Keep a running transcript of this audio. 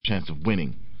chance of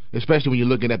winning. Especially when you're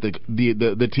looking at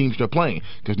the teams they're playing.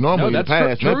 Because normally in the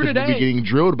past, Memphis would be getting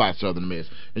drilled by Southern Miss.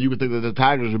 And you would think that the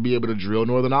Tigers would be able to drill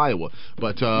Northern Iowa.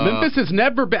 But Memphis has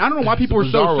never been... I don't know why people are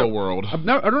so... world. I don't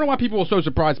know why people are so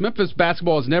surprised. Memphis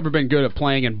basketball has never been good at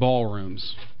playing in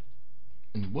ballrooms.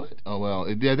 What? Oh, well...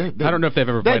 I don't know if they've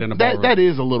ever played in a ballroom. That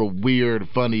is a little weird,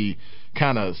 funny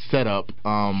kind of setup.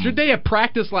 Should they have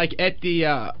practiced like at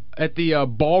the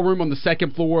ballroom on the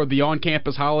second floor of the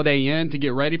on-campus Holiday Inn to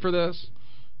get ready for this?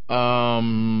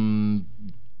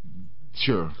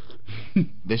 Sure.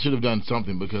 They should have done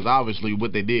something because obviously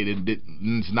what they did,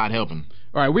 it's not helping.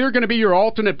 All right, we are going to be your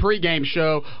alternate pregame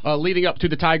show leading up to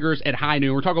the Tigers at high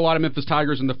noon. We're talking a lot of Memphis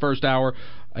Tigers in the first hour,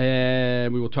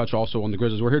 and we will touch also on the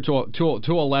Grizzlies. We're here till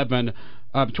 11,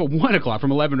 till 1 o'clock,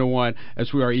 from 11 to 1,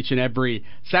 as we are each and every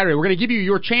Saturday. We're going to give you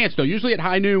your chance, though. Usually at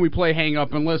high noon we play Hang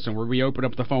Up and Listen, where we open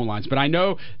up the phone lines. But I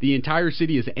know the entire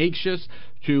city is anxious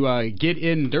to get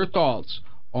in their thoughts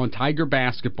on Tiger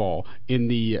basketball in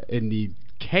the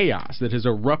chaos that has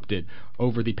erupted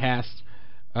over the past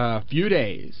few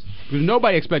days. Because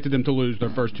nobody expected them to lose their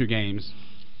first two games.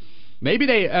 Maybe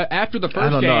they after the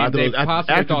first game, they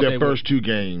possibly thought their first two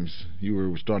games, you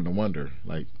were starting to wonder,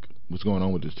 like, what's going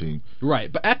on with this team? Right,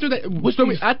 but after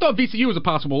that, I thought VCU was a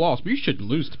possible loss, but you shouldn't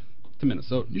lose to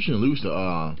Minnesota. You shouldn't lose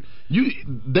to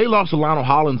They lost to Lionel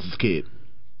Hollins' kid.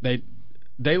 They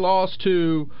lost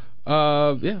to.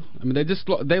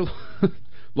 They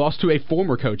lost to a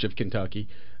former coach of Kentucky.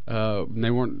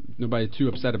 They weren't nobody too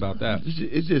upset about that.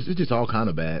 It's just all kind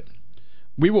of bad.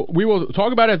 We will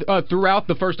talk about it throughout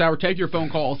the first hour. Take your phone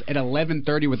calls at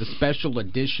 11:30 with a special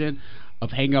edition of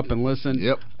Hang Up and Listen.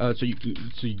 Yep. So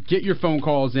you get your phone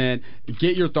calls in,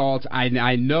 get your thoughts.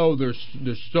 I know there's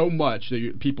so much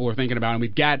that people are thinking about, and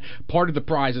we've got part of the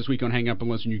prize this week on Hang Up and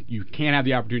Listen. You can't have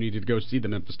the opportunity to go see the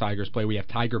Memphis Tigers play. We have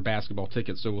Tiger basketball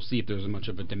tickets, so we'll see if there's much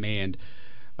of a demand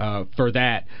for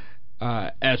that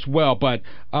as well. But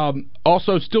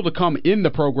also still to come in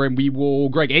the program,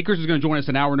 Greg Akers is going to join us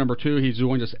in hour number 2. He's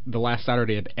joined us the last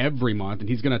Saturday of every month, and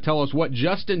he's going to tell us what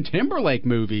Justin Timberlake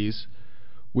movies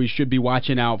we should be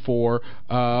watching out for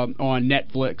on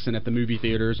Netflix and at the movie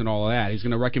theaters and all of that. He's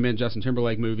going to recommend Justin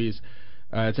Timberlake movies.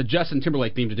 It's a Justin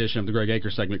Timberlake-themed edition of the Greg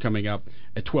Akers segment coming up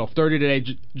at 12:30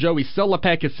 today. Joey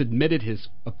Silipek has submitted his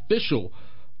official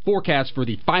forecast for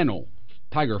the final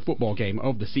Tiger football game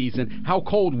of the season. How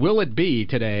cold will it be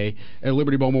today at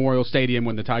Liberty Bowl Memorial Stadium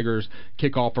when the Tigers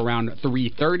kick off around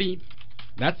 3:30?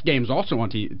 That game's also on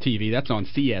TV. That's on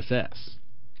CSS.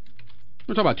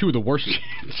 We're talking about two of the worst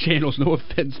channels, no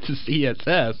offense to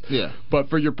CSS. Yeah. But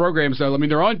for your program, so, I mean,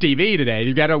 they're on TV today.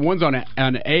 You've got one's on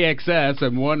AXS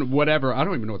and one whatever. I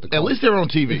don't even know what they're called. At least they're on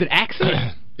TV. Is it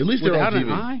Access? At least they're on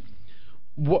TV.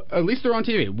 At least they're on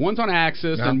TV. One's on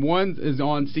Access and one is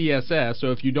on CSS.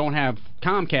 So if you don't have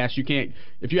Comcast, you can't.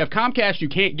 If you have Comcast, you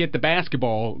can't get the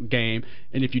basketball game,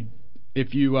 and if you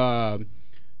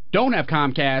don't have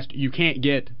Comcast, you can't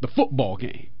get the football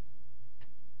game.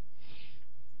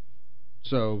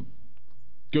 So,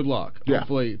 good luck. Yeah.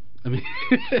 Hopefully, look,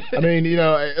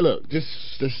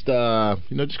 just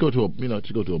go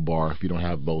to a bar if you don't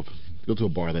have both. Go to a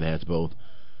bar that has both.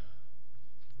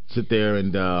 Sit there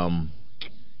and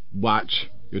watch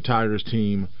your Tigers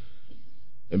team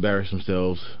embarrass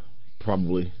themselves,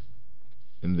 probably,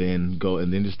 and then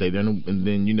just stay there and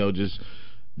then just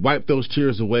wipe those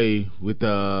tears away with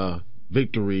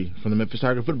victory from the Memphis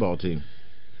Tiger football team.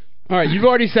 All right, you've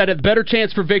already said it. Better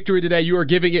chance for victory today. You are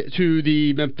giving it to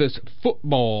the Memphis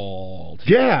football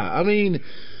team. Yeah, I mean,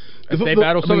 they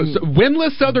battle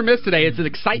winless Southern Miss today. It's an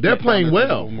excitement. They're playing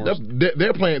well.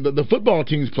 They're playing. The football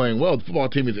team's playing well. The football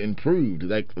team is improved.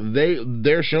 Like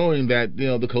they're showing that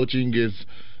the coaching is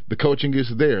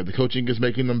there. The coaching is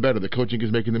making them better. The coaching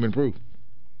is making them improve.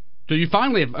 So you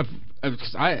finally I'm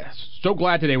so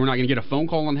glad today we're not going to get a phone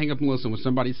call and hang up and listen when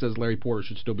somebody says Larry Porter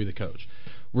should still be the coach.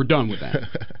 We're done with that.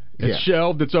 It's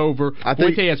shelved. It's over.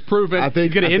 Boite has proven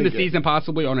he's going to end the season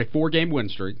possibly on a 4-game win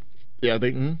streak. Yeah, I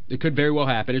think it could very well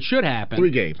happen. It should happen.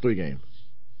 3 game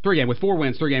with 4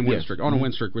 wins, 3-game win streak on a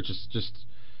win streak, which is just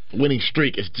winning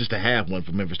streak is just a half one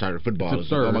for Memphis Tiger football. It's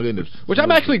absurd. Oh my goodness! Which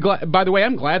I'm actually glad. By the way,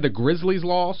 I'm glad the Grizzlies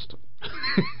lost.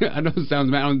 I know it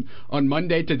sounds bad on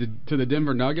Monday to the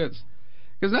Denver Nuggets.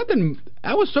 Because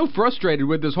I was so frustrated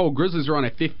with this whole Grizzlies are on a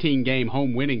 15-game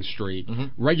home winning streak,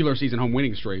 regular season home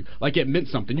winning streak, like it meant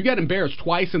something. You got embarrassed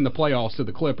twice in the playoffs to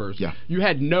the Clippers. Yeah. You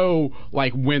had no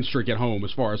win streak at home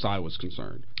as far as I was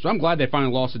concerned. So I'm glad they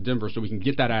finally lost to Denver so we can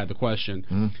get that out of the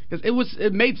question. Because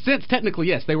it made sense technically.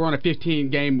 Yes, they were on a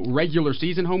 15-game regular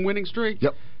season home winning streak.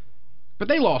 Yep. But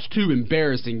they lost 2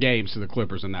 embarrassing games to the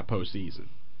Clippers in that postseason.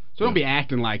 So don't be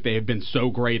acting like they have been so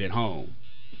great at home.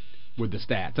 with the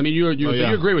stats. I mean, you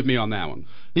agree with me on that one.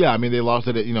 Yeah, I mean, they lost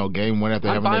it at game 1 after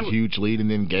having that huge lead,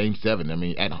 and then game 7. I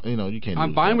mean, you can't.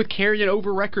 I'm fine with carrying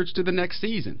over records to the next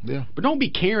season. Yeah, but don't be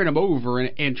carrying them over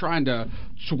and trying to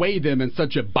sway them in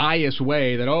such a biased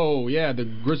way that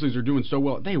the Grizzlies are doing so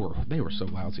well. They were so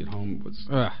lousy at home.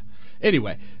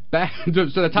 Anyway, back to the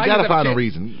Tigers. You gotta find a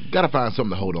reason. Gotta find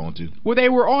something to hold on to. Well, they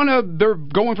were they're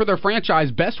going for their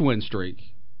franchise best win streak,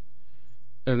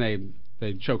 and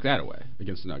they choked that away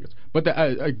against the Nuggets. But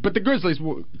the Grizzlies,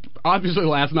 obviously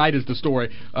last night is the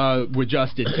story with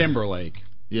Justin Timberlake.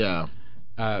 Yeah.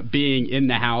 Being in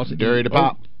the house. Dirty to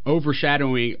pop.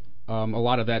 Overshadowing a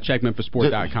lot of that. Check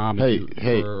MemphisSport.com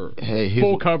for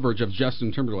full coverage of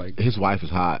Justin Timberlake. His wife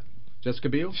is hot. Jessica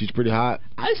Biel? She's pretty hot.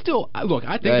 I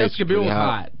think Jessica Biel is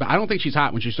hot. But I don't think she's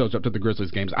hot when she shows up to the Grizzlies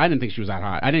games. I didn't think she was that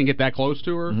hot. I didn't get that close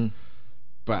to her. Mm-hmm.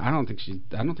 But I don't think she's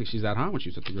that hot when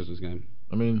she's at the Grizzlies game.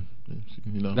 I mean,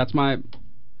 that's my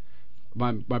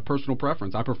personal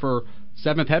preference. I prefer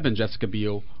Seventh Heaven Jessica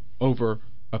Biel over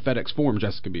a FedEx Forum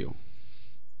Jessica Biel.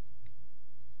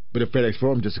 But at FedEx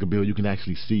Forum Jessica Biel, you can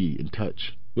actually see and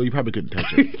touch. Well, you probably couldn't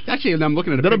touch it. Actually, I'm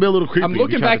looking at that'll be a little creepy. I'm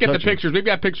looking back at the pictures. We've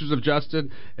got pictures of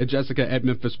Justin and Jessica at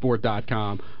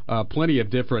MemphisSport.com. Plenty of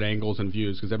different angles and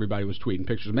views because everybody was tweeting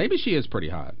pictures. Maybe she is pretty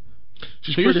hot.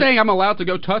 You're saying I'm allowed to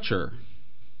go touch her?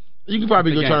 You can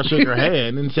probably go try to shake her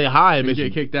hand and say hi, Miss.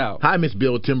 Get kicked out. Hi, Miss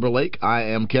Bill Timberlake. I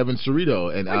am Kevin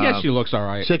Cerrito, and I guess she looks all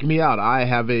right. Check me out. I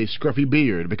have a scruffy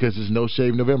beard because it's No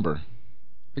Shave November.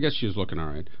 I guess she was looking all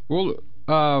right. Well,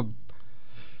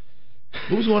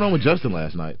 what was going on with Justin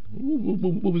last night?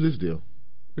 What was this deal?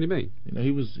 What do you mean? He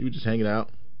was just hanging out.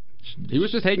 He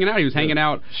was just hanging out. He was hanging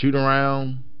out, shooting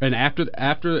around, and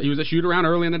after he was a shoot around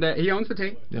early in the day. He owns the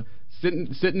team. Yeah,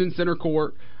 sitting in center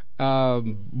court.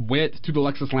 Went to the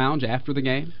Lexus Lounge after the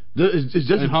game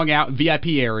and hung out VIP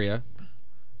area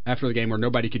after the game where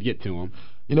nobody could get to him.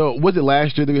 Was it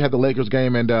last year that we had the Lakers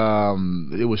game and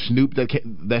it was Snoop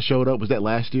that showed up? Was that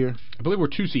last year? I believe we're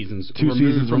 2 seasons.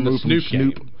 Removed from the Snoop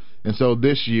game. And so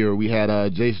this year we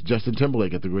had Justin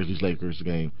Timberlake at the Grizzlies Lakers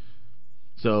game.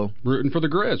 So rooting for the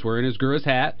Grizz, wearing his Grizz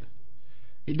hat.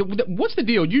 What's the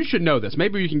deal? You should know this.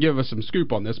 Maybe you can give us some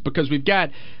scoop on this because we've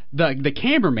got the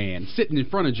cameraman sitting in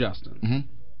front of Justin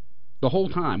the whole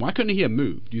time. Why couldn't he have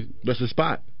moved? That's his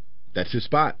spot. That's his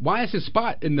spot. Why is his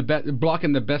spot in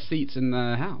blocking the best seats in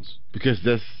the house? Because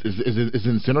this is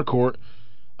in center court.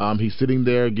 He's sitting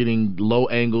there getting low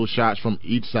angle shots from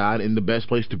each side, and the best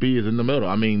place to be is in the middle.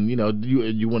 I mean,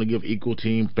 you want to give equal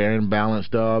team, fair and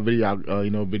balanced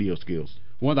video skills.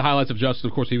 One of the highlights of Justin,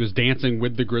 of course, he was dancing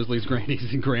with the Grizzlies' grannies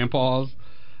and grandpas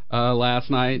last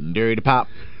night. Dirty to pop.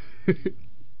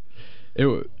 It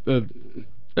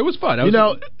was fun.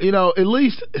 At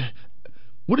least.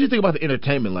 What did you think about the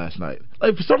entertainment last night?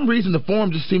 Like, for some reason, the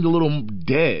forum just seemed a little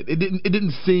dead. It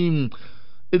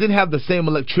didn't have the same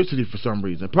electricity for some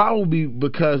reason. Probably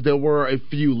because there were a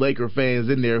few Laker fans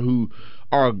in there who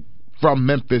are from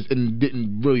Memphis and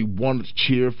didn't really want to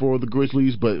cheer for the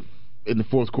Grizzlies, but in the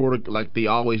fourth quarter, like they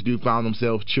always do, found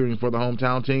themselves cheering for the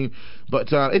hometown team. But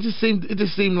it just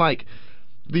seemed like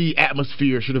the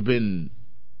atmosphere should have been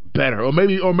better, or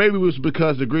maybe it was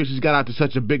because the Grizzlies got out to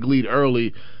such a big lead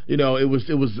early. It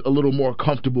was a little more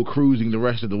comfortable cruising the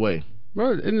rest of the way.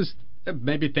 Well, and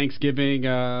maybe Thanksgiving.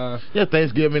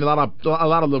 Thanksgiving. A lot of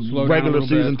the regular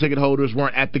season ticket holders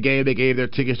weren't at the game. They gave their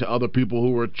tickets to other people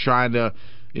who were trying to,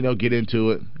 get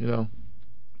into it.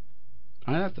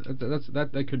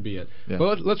 That could be it. Yeah.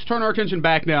 But let's turn our attention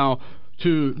back now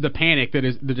to the panic that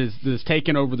is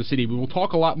taken over the city. We will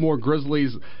talk a lot more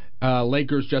Grizzlies,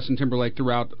 Lakers, Justin Timberlake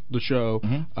throughout the show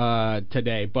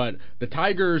today. But the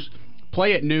Tigers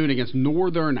play at noon against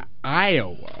Northern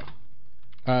Iowa.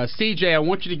 CJ, I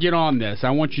want you to get on this.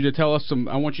 I want you to tell us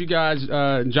I want you guys,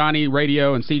 Johnny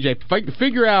Radio and CJ,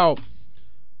 figure out.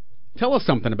 Tell us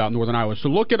something about Northern Iowa. So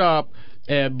look it up.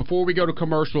 Before we go to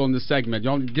commercial in this segment,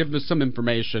 y'all give us some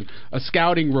information, a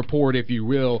scouting report, if you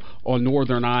will, on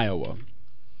Northern Iowa.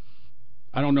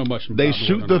 I don't know much about They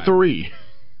shoot the three.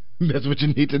 That's what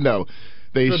you need to know.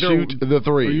 They shoot the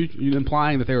three. Are you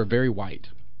implying that they were very white?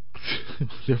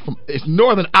 It's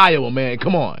Northern Iowa, man.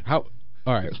 Come on. All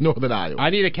right. It's Northern Iowa. I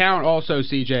need to count also,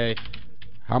 CJ,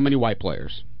 how many white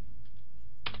players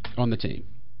on the team?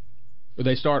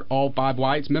 They start all 5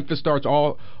 whites. Memphis starts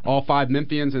all 5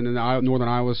 Memphians, and then Northern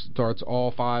Iowa starts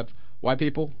all 5 white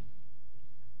people.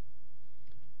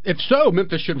 If so,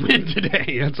 Memphis should win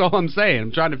today. That's all I'm saying.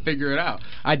 I'm trying to figure it out.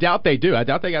 I doubt they do. I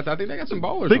think they got some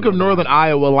ballers. Think of Northern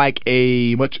Iowa like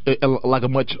a much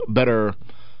better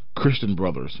Christian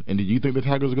Brothers. And do you think the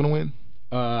Tigers are going to win?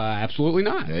 Absolutely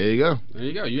not. There you go. There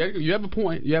you go. You have a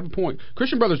point. You have a point.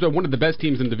 Christian Brothers are one of the best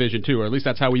teams in Division II, or at least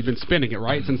that's how we've been spinning it,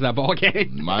 right, since that ball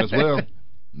game. Might as well.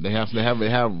 They have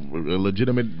a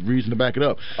legitimate reason to back it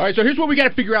up. All right, so here's what we got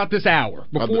to figure out this hour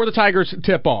before the Tigers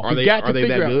tip off. Are they that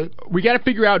good? We got to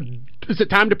figure out, is it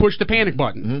time to push the panic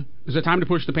button? Mm-hmm. Is it time to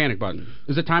push the panic button?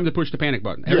 Is it time to push the panic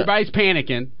button? Yeah. Everybody's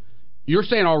panicking. You're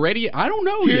saying already? I don't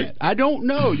know yet. I don't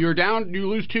know. You're down. You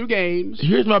lose 2 games.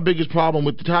 Here's my biggest problem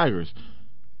with the Tigers.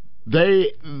 The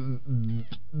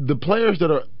players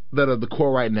that are the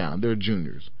core right now, they're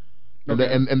juniors, Okay.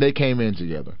 and they came in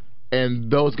together.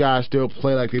 And those guys still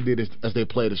play like they did as they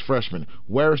played as freshmen.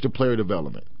 Where is the player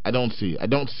development? I don't see. I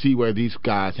don't see where these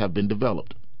guys have been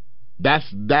developed.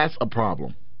 That's a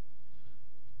problem.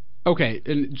 Okay,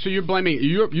 and so you're blaming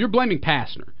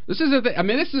Pastner. This is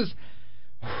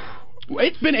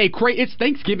it's been it's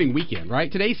Thanksgiving weekend,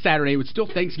 right? Today's Saturday. It's still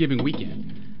Thanksgiving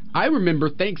weekend. I remember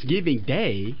Thanksgiving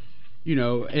Day,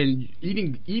 and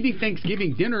eating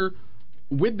Thanksgiving dinner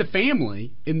with the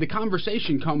family, and the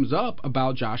conversation comes up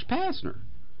about Josh Pastner.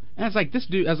 And I was like,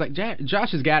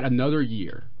 Josh has got another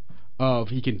year of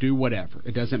he can do whatever.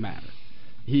 It doesn't matter.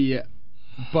 He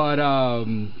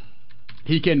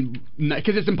can,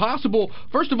 because it's impossible.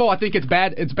 First of all, I think it's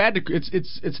bad.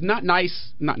 It's not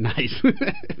nice. Not nice.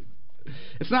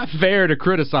 It's not fair to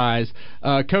criticize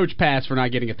Coach Pass for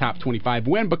not getting a top 25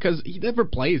 win because he never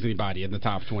plays anybody in the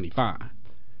top 25.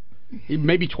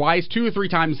 Maybe twice, 2 or 3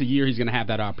 times a year, he's going to have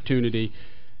that opportunity.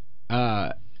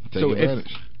 Take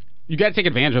advantage. You got to take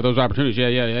advantage of those opportunities.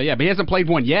 Yeah. But he hasn't played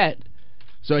one yet.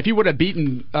 So if he would have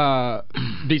beaten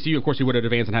VCU, of course, he would have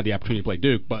advanced and had the opportunity to play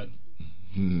Duke. But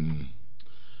and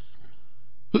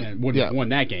wouldn't have won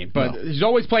that game. But he's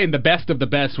always playing the best of the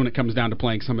best when it comes down to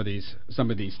playing some of these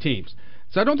teams.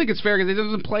 So I don't think it's fair because he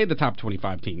doesn't play the top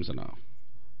 25 teams enough.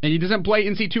 And he doesn't play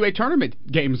NC2A tournament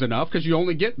games enough because you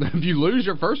only get, if you lose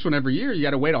your first one every year, you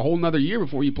got to wait a whole another year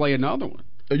before you play another one.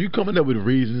 Are you coming up with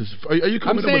reasons? Are you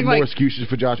coming up with more excuses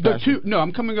for Josh Pastner? No,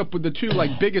 I'm coming up with the 2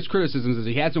 biggest criticisms is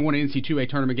he hasn't won an NC2A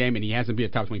tournament game and he hasn't been a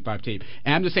top 25 team.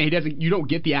 And I'm just saying you don't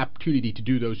get the opportunity to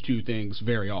do those 2 things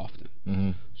very often.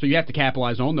 Mm-hmm. So you have to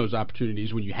capitalize on those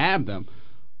opportunities when you have them.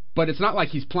 But it's not like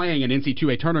he's playing an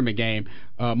NC2A tournament game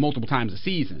multiple times a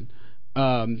season.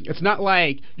 It's not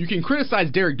like you can criticize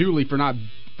Derek Dooley for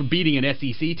beating an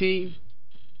SEC team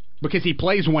because he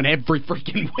plays one every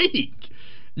freaking week.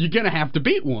 You're going to have to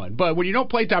beat one. But when you don't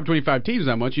play top 25 teams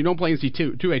that much, you don't play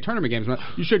NC2A tournament games,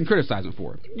 you shouldn't criticize them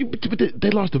for it. But they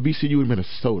lost to VCU in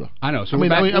Minnesota. I know. So we're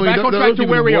back on track to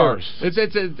where we are.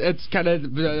 It's kind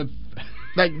of...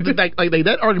 Like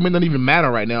that argument doesn't even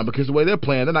matter right now because the way they're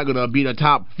playing, they're not going to beat a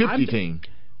top 50 team.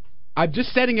 I'm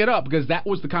just setting it up because that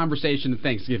was the conversation at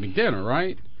Thanksgiving dinner,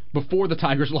 right? Before the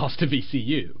Tigers lost to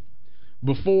VCU.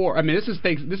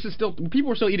 This is still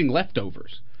people are still eating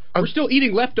leftovers. We're still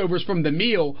eating leftovers from the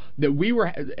meal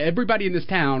that everybody in this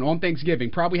town on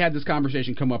Thanksgiving probably had this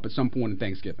conversation come up at some point in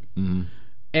Thanksgiving. Mm-hmm.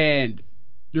 And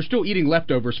you're still eating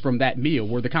leftovers from that meal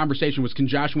where the conversation was, can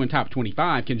Josh win top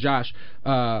 25? Can Josh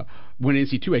win an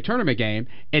NC2A tournament game?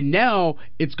 And now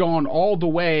it's gone all the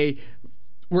way.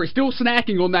 We're still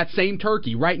snacking on that same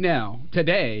turkey right now,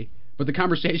 today, but the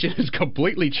conversation has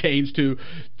completely changed to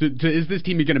is this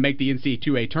team going to make the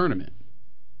NC2A tournament?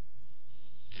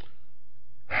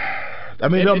 I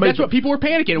mean, that's what people are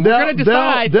panicking. And we're going to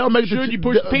decide should you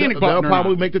push the panic button. They'll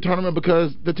probably make the tournament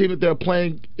because the team that they're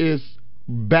playing is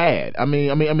bad. I mean,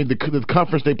 the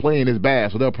conference they play in is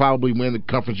bad, so they'll probably win the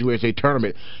Conference USA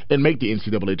tournament and make the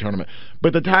NCAA tournament.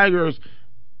 But the Tigers,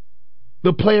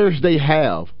 the players they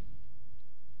have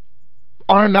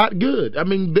are not good. I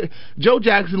mean, Joe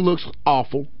Jackson looks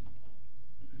awful.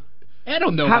 I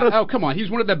don't know. Come on. He's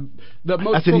one of the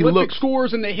most prolific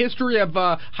scorers in the history of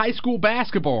high school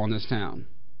basketball in this town.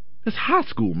 It's high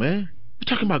school, man.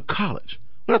 We're talking about college.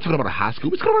 We're not talking about a high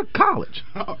school. We're talking about college.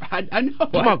 I know. We're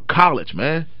talking about college,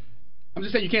 man. I'm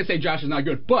just saying you can't say Josh is not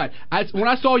good. But when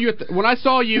I saw you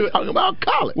talking about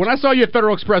college. When I saw you at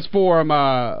Federal Express Forum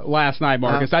last night,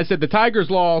 Marcus, I said the Tigers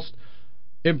lost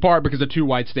in part because of 2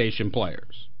 White Station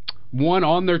players. One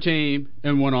on their team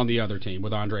and one on the other team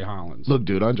with Andre Hollins. Look,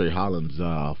 dude, Andre Hollins,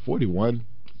 41.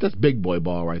 That's big boy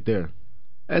ball right there.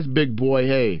 That's big boy.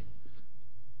 Hey,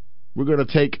 we're going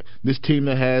to take this team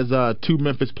that has 2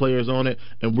 Memphis players on it,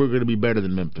 and we're going to be better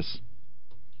than Memphis.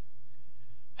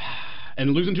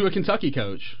 And losing to a Kentucky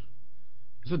coach.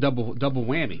 It's a double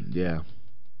whammy. Yeah.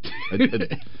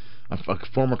 A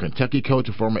former Kentucky coach,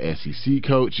 a former SEC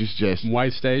coach. It's just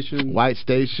White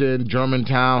Station,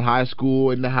 Germantown High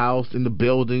School in the house, in the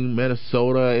building,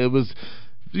 Minnesota. It was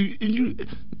you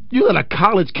let a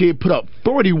college kid put up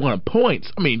 41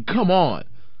 points. I mean, come on.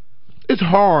 It's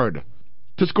hard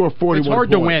to score 41 It's hard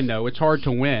points. to win, though. It's hard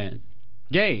to win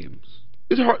games.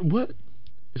 It's hard. What?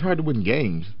 It's hard to win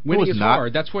games. Winning no, it's is not.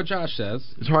 hard. That's what Josh says.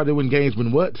 It's hard to win games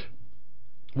when what?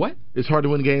 What? It's hard to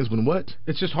win games when what?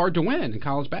 It's just hard to win in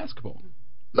college basketball.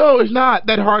 No, it's not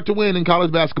that hard to win in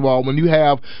college basketball when you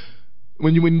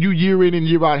year in and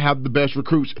year out have the best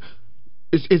recruits.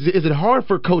 Is it hard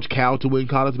for Coach Cal to win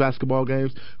college basketball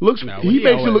games?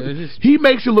 He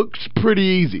makes it look pretty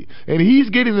easy, and he's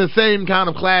getting the same kind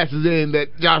of classes in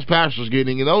that Josh Pastner's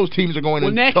getting, and those teams are going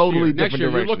in totally different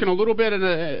directions. You're looking a little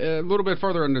bit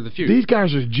further into the future. These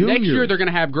guys are juniors. Next year they're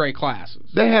going to have great classes.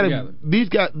 They had these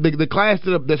guys, the class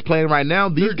that's playing right now.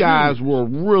 These guys were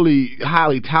really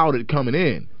highly touted coming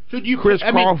in. Chris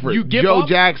Crawford, Joe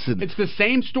Jackson. It's the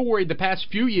same story the past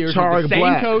few years Charlie with the same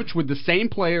Black. coach, with the same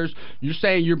players. You're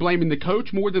saying you're blaming the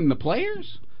coach more than the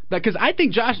players? Because I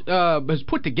think Josh has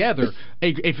put together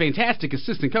a fantastic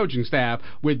assistant coaching staff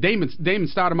with Damon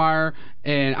Stoudemire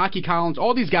and Aki Collins.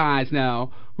 All these guys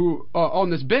now who are on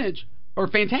this bench are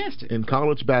fantastic. In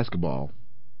college basketball,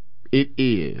 it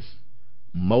is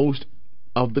most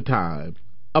of the time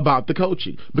about the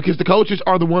coaching, because the coaches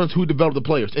are the ones who develop the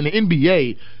players. In the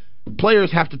NBA,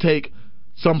 players have to take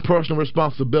some personal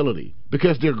responsibility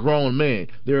because they're grown men.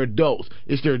 They're adults.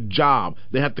 It's their job.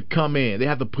 They have to come in. They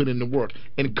have to put in the work.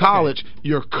 In college,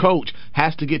 your coach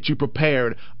has to get you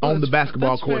prepared on the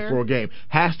basketball court for a game.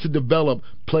 Has to develop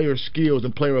player skills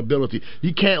and player ability.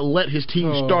 You can't let his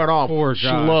team start off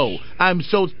slow. I'm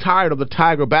so tired of the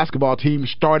Tiger basketball team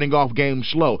starting off games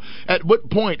slow. At what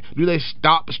point do they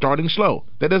stop starting slow?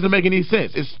 That doesn't make any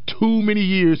sense. It's too many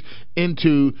years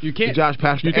into the Josh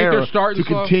Pastner era to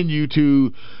continue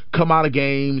to come out of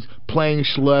games playing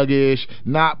sluggish,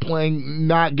 not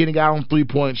getting out on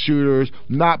three-point shooters,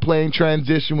 not playing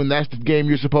transition when that's the game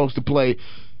you're supposed to play.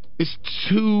 It's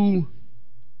too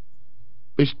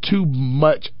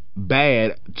much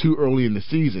bad too early in the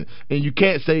season. And you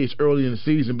can't say it's early in the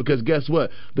season because guess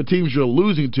what? The teams you're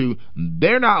losing to,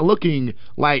 they're not looking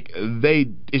like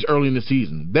it's early in the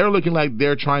season. They're looking like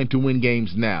they're trying to win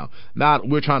games now. Not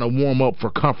we're trying to warm up for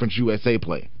Conference USA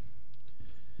play.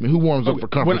 I mean, who warms up for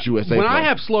Conference USA play? When I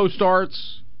have slow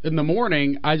starts in the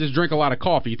morning, I just drink a lot of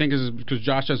coffee. You think this is because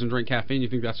Josh doesn't drink caffeine? You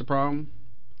think that's a problem?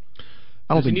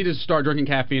 Does he need to start drinking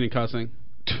caffeine and cussing?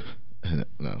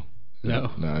 No.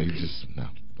 No.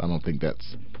 I don't think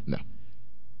that's no.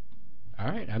 All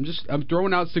right, I'm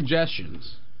throwing out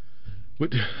suggestions. I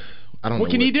don't know.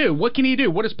 What can he do? What can he do?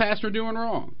 What is Pastner doing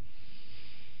wrong?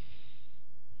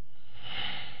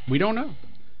 We don't know.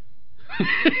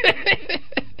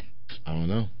 I don't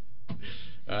know.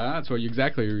 That's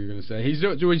exactly what you're going to say.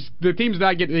 The team's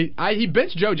not getting. He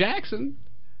benched Joe Jackson.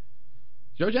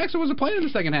 Joe Jackson wasn't playing in the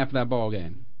second half of that ball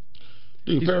game.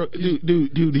 Dude,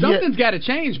 something's got to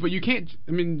change, but you can't.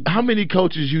 I mean, how many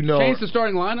coaches change the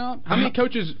starting lineup? How many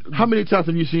coaches? How many times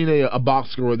have you seen a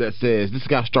box score that says this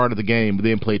guy started the game but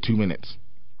then played 2 minutes?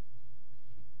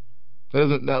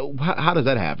 How does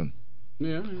that happen?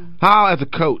 Yeah. How, as a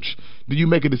coach, do you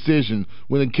make a decision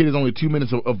when the kid is only 2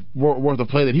 minutes of worth of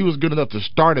play that he was good enough to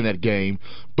start in that game,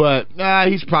 but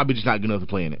he's probably just not good enough to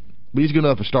play in it, but he's good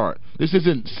enough to start? This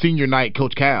isn't senior night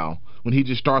Coach Cal when he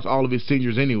just starts all of his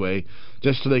seniors anyway,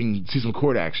 just so they can see some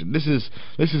court action. This is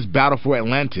Battle for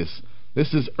Atlantis.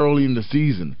 This is early in the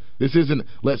season. This isn't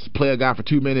let's play a guy for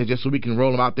 2 minutes just so we can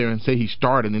roll him out there and say he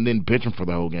started and then bench him for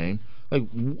the whole game. Like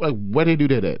what did they do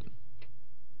to that?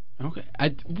 Okay.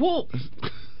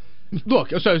 Look.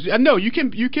 So no, you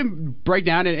can break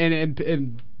down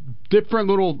and different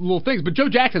little things, but Joe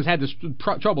Jackson's had this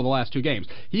trouble the last 2 games.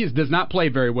 He does not play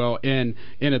very well in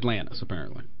Atlantis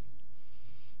apparently.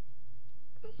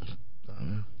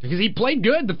 Because he played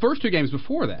good the first 2 games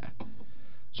before that.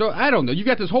 So I don't know. You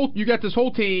got this whole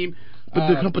team. But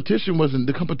the competition was awful.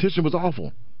 The competition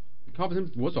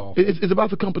was awful. It's about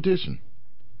the competition.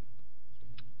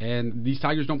 And these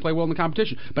Tigers don't play well in the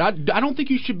competition. But I don't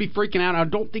think you should be freaking out. I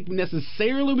don't think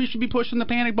necessarily we should be pushing the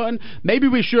panic button. Maybe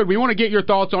we should. We want to get your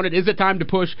thoughts on it. Is it time to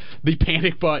push the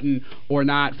panic button or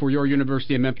not for your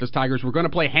University of Memphis Tigers? We're going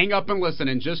to play Hang Up and Listen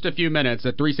in just a few minutes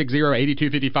at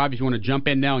 360-8255. If you want to jump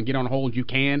in now and get on hold, you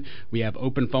can. We have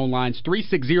open phone lines.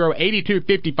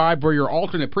 360-8255 for your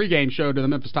alternate pregame show to the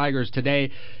Memphis Tigers today.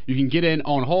 You can get in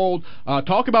on hold.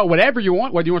 Talk about whatever you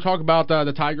want, whether you want to talk about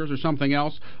the Tigers or something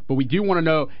else. But we do want to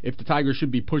know if the Tigers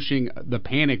should be pushing the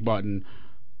panic button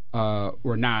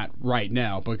or not right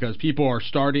now, because people are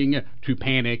starting to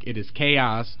panic. It is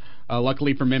chaos.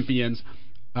 Luckily for Memphians,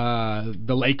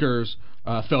 the Lakers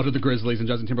fell to the Grizzlies and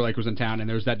Justin Timberlake was in town, and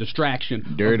there's that distraction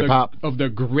of the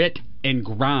grit and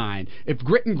grind. If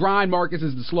grit and grind, Marcus,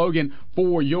 is the slogan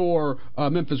for your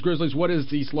Memphis Grizzlies, what is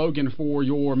the slogan for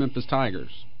your Memphis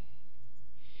Tigers?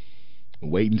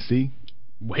 Wait and see.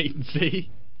 Wait and see.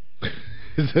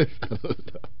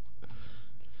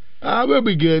 We'll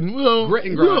be good. Grit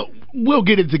and grind. We'll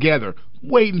get it together.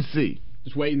 Wait and see.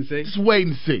 Just wait and see. Just wait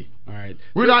and see. All right.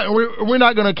 We're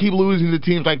not going to keep losing to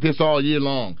teams like this all year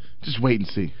long. Just wait and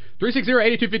see.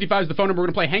 360-8255 is the phone number. We're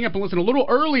going to play Hang Up and Listen a little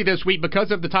early this week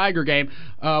because of the Tiger game.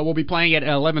 We'll be playing at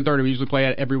 11:30. We usually play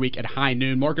it every week at high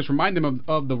noon. Marcus, remind them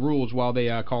of the rules while they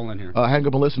call in here. Hang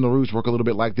Up and Listen. The rules work a little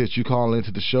bit like this. You call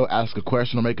into the show, ask a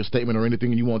question or make a statement or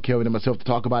anything you want Kevin and myself to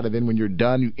talk about, and then when you're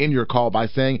done, you end your call by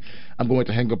saying, I'm going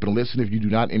to hang up and listen. If you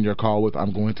do not end your call with,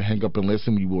 I'm going to hang up and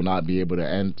listen, you will not be able to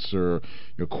answer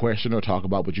your question or talk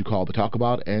about what you called to talk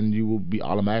about, and you will be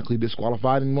automatically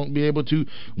disqualified and won't be able to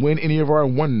win any of our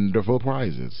wonderful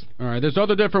prizes. All right, there's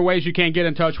other different ways you can get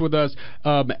in touch with us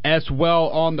as well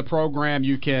on the program.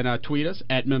 You can tweet us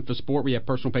at Memphis Sport. We have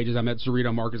personal pages. I'm at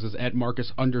Cerrito. Marcus is at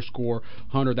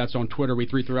Marcus_Hunter. That's on Twitter. We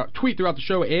tweet throughout the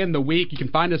show and the week. You can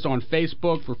find us on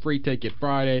Facebook for Free Ticket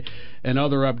Friday and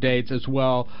other updates as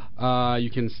well. You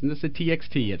can send us a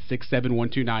TXT at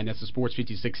 67129. That's the Sports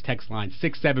 56 text line,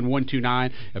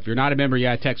 67129. If you're not a member, you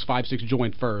got to text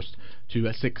 56-JOIN first to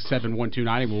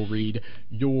 67129, and we'll read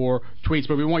your tweets.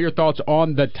 But we want your thoughts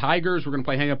on the Tigers. We're going to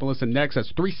play Hang Up and Listen next.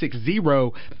 That's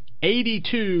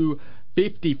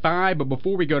 360-8255. But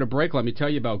before we go to break, let me tell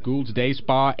you about Gould's Day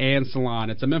Spa and Salon.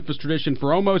 It's a Memphis tradition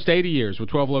for almost 80 years with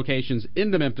 12 locations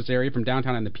in the Memphis area, from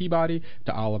downtown in the Peabody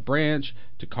to Olive Branch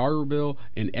to Carterville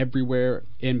and everywhere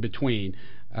in between.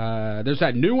 There's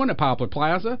that new one at Poplar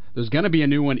Plaza. There's going to be a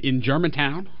new one in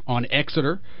Germantown on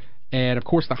Exeter. And, of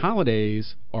course, the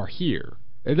holidays are here.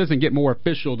 It doesn't get more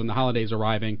official than the holidays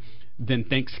arriving than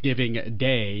Thanksgiving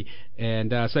Day.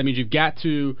 And so that means you've got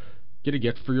to get a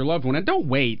gift for your loved one. And don't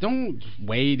wait. Don't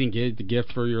wait and get the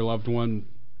gift for your loved one.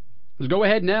 Just go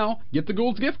ahead now. Get the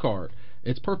Gould's gift card.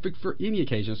 It's perfect for any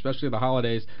occasion, especially the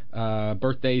holidays,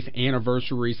 birthdays,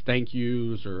 anniversaries, thank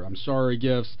yous, or I'm sorry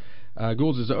gifts.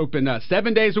 Gould's is open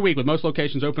 7 days a week, with most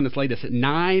locations open as late as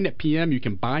 9 p.m. You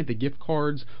can buy the gift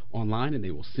cards online, and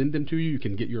they will send them to you. You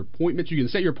can get your appointments. You can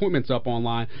set your appointments up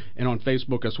online and on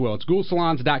Facebook as well. It's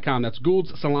GouldSalons.com. That's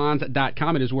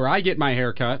GouldSalons.com. It is where I get my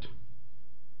hair cut,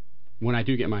 when I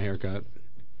do get my hair cut.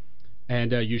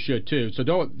 And you should, too.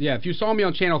 So if you saw me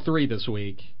on Channel 3 this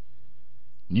week,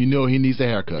 you know he needs a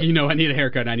haircut. You know I need a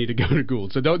haircut and I need to go to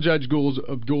Gould. So don't judge Gould's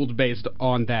based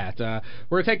on that.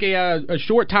 We're going to take a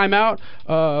short timeout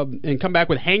and come back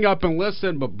with Hang Up and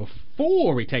Listen. But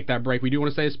before we take that break, we do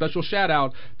want to say a special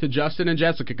shout-out to Justin and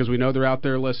Jessica, because we know they're out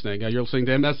there listening. You're listening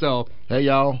to MSL. Hey,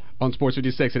 y'all. On Sports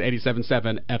 56 and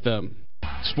 87.7 FM.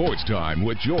 Sports Time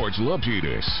with George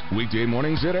Lovegitis. Weekday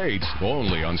mornings at 8,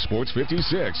 only on Sports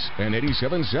 56 and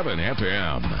 87.7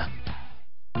 FM.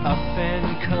 Up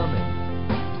and coming,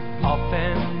 off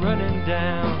and running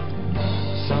down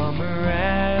Summer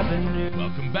Avenue.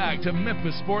 Welcome back to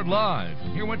Memphis Sport Live.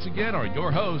 Here once again are your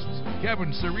hosts,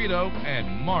 Kevin Cerrito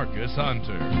and Marcus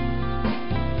Hunter.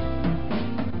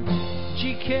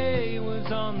 GK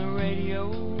was on the radio.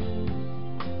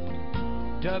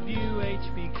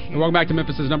 WHBQ. Welcome back to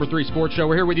Memphis' number 3 sports show.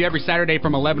 We're here with you every Saturday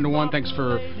from 11 to 1. Thanks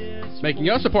for making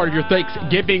us a part of your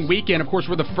Thanksgiving weekend. Of course,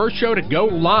 we're the first show to go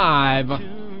live.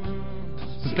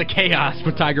 This is the chaos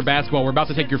with Tiger basketball. We're about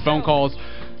to take your phone calls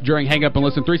during Hang Up and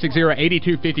Listen.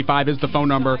 360-8255 is the phone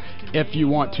number if you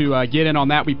want to get in on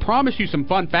that. We promised you some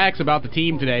fun facts about the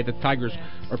team today that the Tigers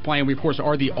are playing. We, of course,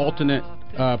 are the alternate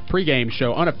pregame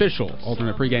show, unofficial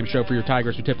alternate pregame show for your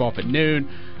Tigers, who tip off at noon.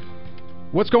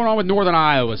 What's going on with Northern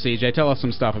Iowa, CJ? Tell us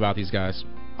some stuff about these guys.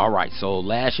 All right, so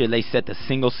last year they set the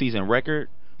single-season record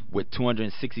with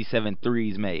 267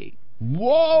 threes made.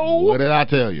 Whoa! What did I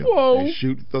tell you? Whoa! They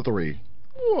shoot the three.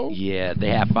 Whoa. Yeah, they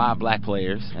have 5 black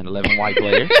players and 11 white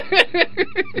players.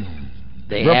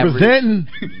 They representing.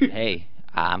 Hey,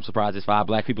 I'm surprised there's 5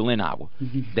 black people in Iowa.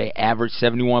 They average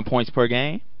 71 points per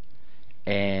game,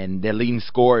 and their leading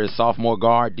scorer is sophomore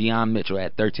guard Deion Mitchell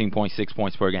at 13.6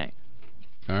 points per game.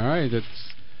 All right, it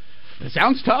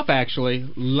sounds tough,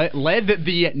 actually. Led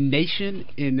the nation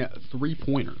in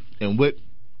three-pointer. And what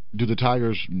do the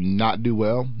Tigers not do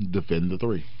well? Defend the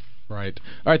three. Right.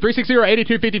 All right,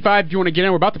 360-8255 if you want to get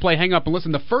in. We're about to play Hang Up and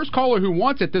Listen. The first caller who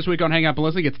wants it this week on Hang Up and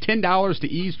Listen gets $10 to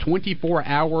E's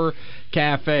 24-hour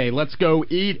cafe. Let's go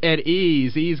eat at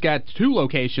E's. E's got 2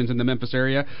 locations in the Memphis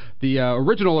area. The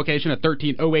original location at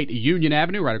 1308 Union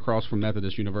Avenue, right across from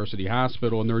Methodist University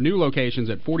Hospital. And there are new locations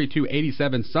at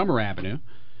 4287 Summer Avenue.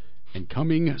 And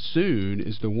coming soon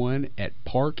is the one at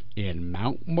Park in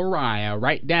Mount Moriah.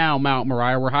 Right down Mount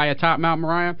Moriah. We're high atop Mount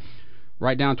Moriah.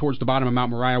 right down towards the bottom of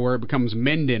Mount Moriah where it becomes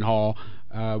Mendenhall.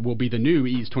 Will be the new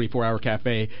E's 24-hour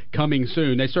cafe coming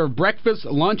soon. They serve breakfast,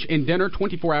 lunch, and dinner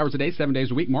 24 hours a day, 7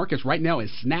 days a week. Marcus right now is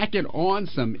snacking on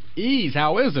some E's.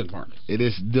 How is it, Marcus? It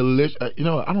is delicious. I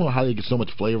don't know how they get so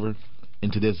much flavor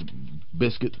into this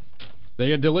biscuit. They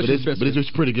get delicious biscuits. But it's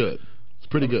just pretty good. It's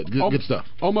pretty good. Good stuff.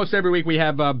 Almost every week we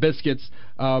have biscuits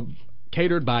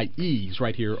catered by E's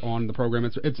right here on the program.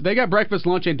 They got breakfast,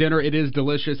 lunch, and dinner. It is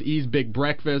delicious. E's Big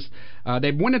Breakfast.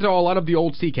 They've went into a lot of the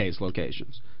old CK's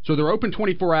locations. So they're open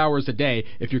 24 hours a day.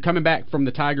 If you're coming back from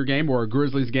the Tiger game or a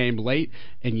Grizzlies game late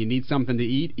and you need something to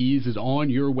eat, E's is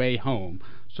on your way home.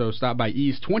 So stop by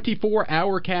E's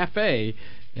 24-hour cafe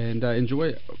and enjoy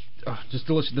it. Just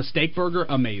delicious. The steak burger,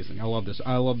 amazing. I love this.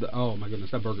 Oh my goodness,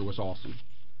 that burger was awesome.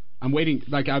 I'm waiting.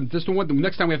 The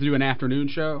next time we have to do an afternoon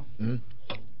show, we're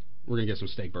going to get some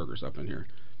steak burgers up in here.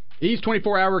 E's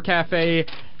 24-hour cafe.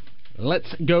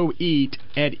 Let's go eat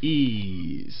at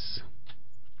E's.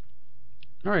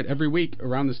 All right, every week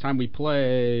around this time we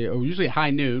play, usually at high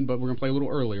noon, but we're going to play a little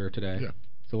earlier today. Yeah.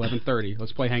 It's 11:30.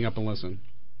 Let's play Hang Up and Listen.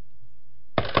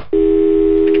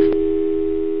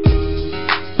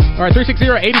 All right,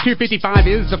 360-8255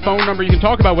 is the phone number. You can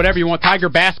talk about whatever you want. Tiger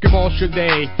basketball, should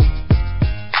they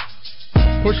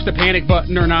push the panic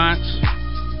button or not?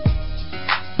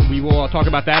 We will talk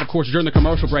about that, of course, during the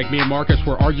commercial break. Me and Marcus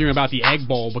were arguing about the Egg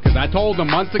Bowl because I told them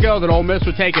months ago that Ole Miss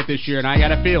would take it this year, and I got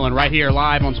a feeling right here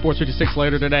live on Sports 56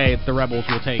 later today the Rebels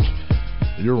will take.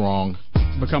 You're wrong.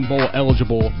 Become bowl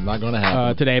eligible. Not going to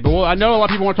happen today. But I know a lot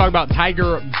of people want to talk about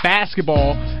Tiger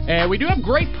basketball, and we do have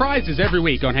great prizes every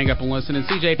week on Hang Up and Listen. And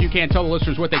CJ, if you can't tell the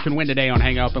listeners what they can win today on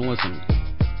Hang Up and Listen.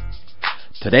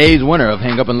 Today's winner of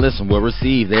Hang Up and Listen will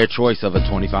receive their choice of a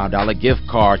 $25 gift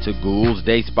card to Gould's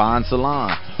Day Spa and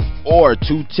Salon or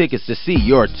 2 tickets to see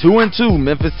your 2-2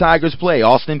 Memphis Tigers play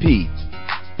Austin Peay.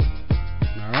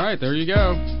 All right, there you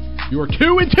go. Your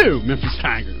 2-2 Memphis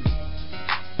Tigers.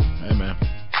 Hey, man.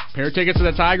 Pair of tickets to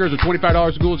the Tigers or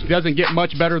 $25 to Gould's. Doesn't get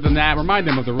much better than that. Remind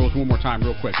them of the rules one more time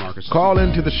real quick, Marcus. Call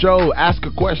into the show, ask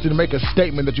a question, make a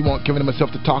statement that you want Kevin and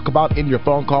myself to talk about in your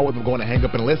phone call with I'm going to hang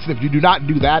up and listen. If you do not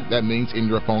do that, that means in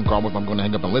your phone call with I'm going to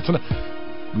hang up and listen.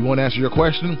 We won't answer your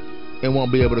question and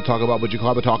won't be able to talk about what you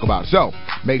call to talk about. So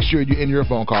make sure you in your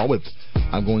phone call with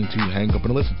I'm going to hang up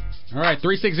and listen. All right,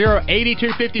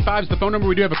 360-8255 is the phone number.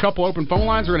 We do have a couple open phone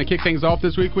lines. We're going to kick things off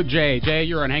this week with Jay. Jay,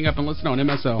 you're on Hang Up and Listen on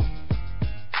MSL.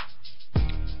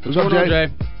 What's going on, Jay?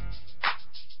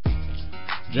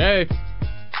 Jay.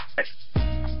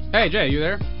 Hey, Jay, you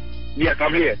there? Yes,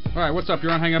 I'm here. All right, what's up?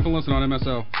 You're on Hang Up and Listen on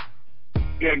MSL.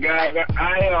 Yeah, guys,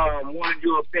 I wanted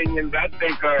your opinions. I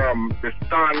think the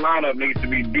starting lineup needs to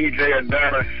be DJ,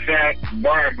 Adonis, Shaq,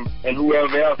 Barton, and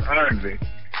whoever else earns it.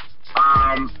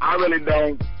 I really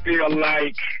don't feel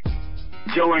like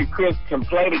Joe and Chris can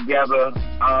play together.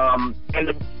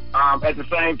 At the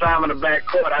same time in the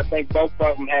backcourt, I think both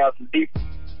of them have some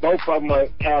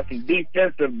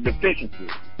defensive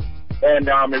deficiencies, and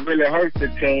it really hurts the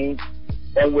team.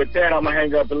 And with that, I'm gonna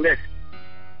hang up and listen.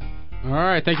 All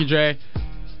right, thank you, Jay.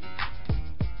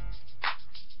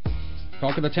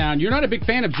 Talk of the town. You're not a big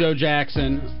fan of Joe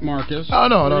Jackson, Marcus. Oh,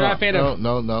 no. No,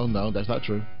 That's not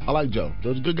true. I like Joe.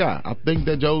 Joe's a good guy. I think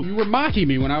that Joe... You were mocking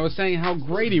me when I was saying how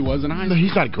great he was in high school. No,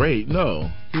 he's not great, no.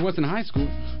 He was in high school.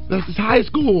 That's high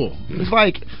school. It's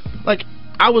like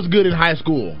I was good in high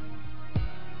school.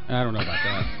 I don't know about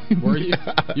that. Were you?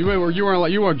 You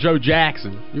were Joe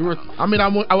Jackson. You were. I mean, I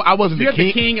wasn't the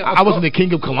king. I wasn't the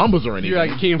king of Columbus or anything. You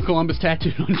had the king of Columbus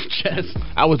tattooed on your chest.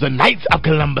 I was the Knights of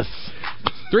Columbus.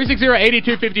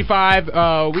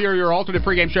 360-8255. We are your alternate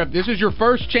pregame show. This is your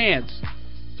first chance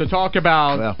to talk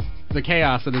about the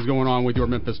chaos that is going on with your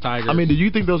Memphis Tigers. I mean, do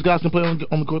you think those guys can play on the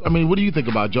court? I mean, what do you think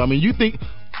about Joe? I mean,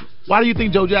 why do you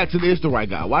think Joe Jackson is the right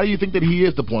guy? Why do you think that he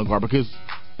is the point guard? Because,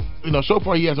 so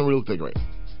far he hasn't really looked that great.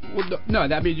 Well, no,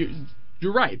 that means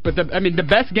you're right. But the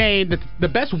best game, the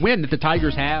best win that the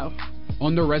Tigers have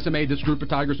on their resume, this group of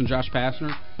Tigers and Josh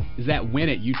Pastner, is that win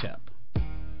at UTEP.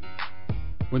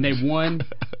 When they won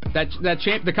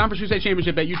the Conference USA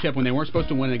Championship at UTEP when they weren't supposed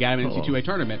to win, and they got him in the NCAA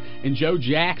tournament, and Joe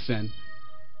Jackson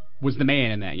was the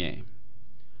man in that game.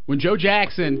 When Joe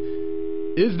Jackson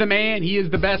is the man, he is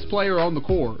the best player on the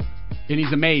court, and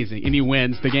he's amazing, and he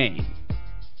wins the game.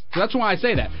 So that's why I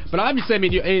say that. But obviously, I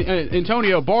mean,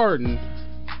 Antonio Barton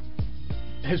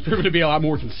has proven to be a lot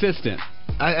more consistent.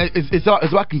 It's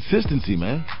about consistency,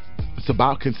 man. It's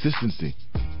about consistency.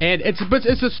 And it's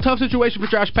a tough situation for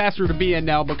Josh Pastner to be in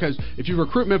now because if you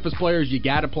recruit Memphis players, you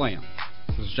got to play them.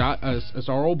 It's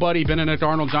our old buddy Benedict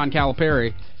Arnold, John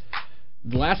Calipari.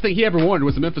 The last thing he ever wanted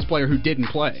was a Memphis player who didn't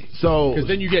play. So because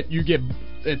then you get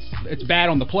it's bad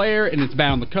on the player and it's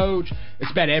bad on the coach.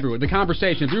 It's bad everywhere. The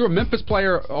conversation. If you're a Memphis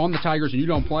player on the Tigers and you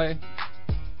don't play,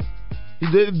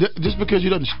 just because you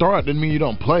doesn't start doesn't mean you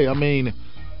don't play. I mean,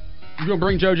 you're gonna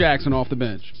bring Joe Jackson off the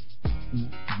bench.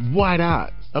 Why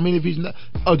not? I mean, if he's not,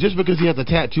 just because he has a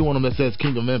tattoo on him that says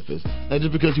King of Memphis, and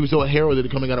just because he was so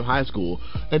heralded coming out of high school,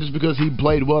 and just because he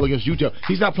played well against Utah,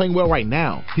 he's not playing well right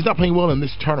now. He's not playing well in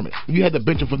this tournament. If you had to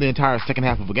bench him for the entire second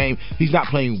half of a game, he's not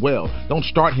playing well. Don't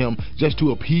start him just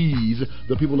to appease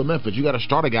the people of Memphis. You got to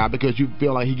start a guy because you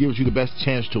feel like he gives you the best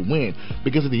chance to win.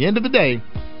 Because at the end of the day,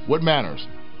 what matters?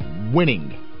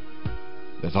 Winning.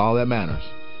 That's all that matters.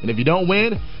 And if you don't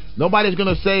win, nobody's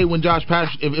going to say when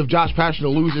if Josh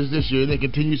Pashner loses this year and then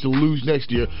continues to lose next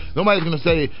year, nobody's going to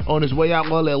say on his way out,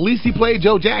 well, at least he played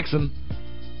Joe Jackson.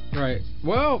 Right.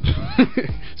 Well,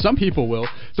 some people will.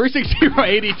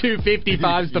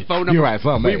 360-8255 is the phone number. You're right,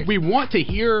 some may. We want to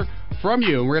hear from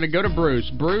you, and we're going to go to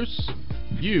Bruce. Bruce,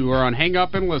 you are on Hang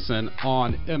Up and Listen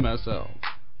on MSL.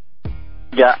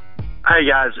 Yeah. Hey,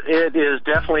 guys, it is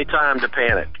definitely time to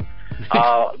panic.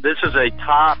 This is a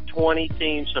top 20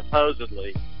 team,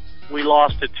 supposedly. We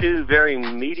lost to two very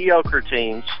mediocre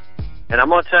teams, and I'm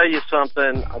going to tell you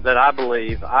something that I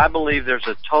believe. I believe there's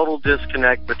a total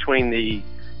disconnect between the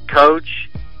coach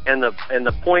and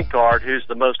the point guard, who's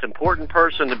the most important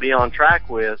person to be on track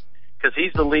with, because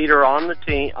he's the leader on the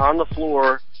team, on the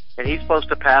floor, and he's supposed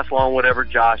to pass along whatever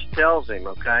Josh tells him,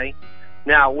 okay?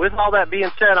 Now, with all that being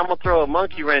said, I'm going to throw a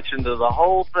monkey wrench into the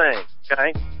whole thing,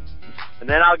 okay? And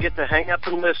then I'll get to hang up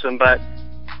and listen, but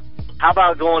how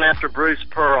about going after Bruce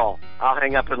Pearl? I'll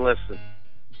hang up and listen.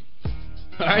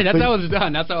 All right, that's how it's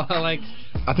done. That's how I like.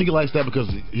 I think he likes that because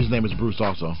his name is Bruce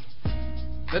also.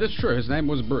 That is true. His name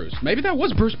was Bruce. Maybe that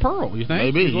was Bruce Pearl, you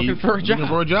think? Maybe. He's looking for a job. Looking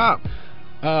for a job.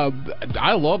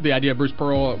 I love the idea of Bruce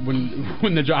Pearl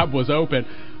when the job was open.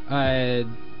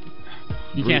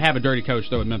 You can't have a dirty coach,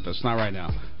 though, in Memphis. Not right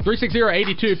now.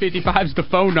 360-8255 is the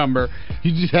phone number.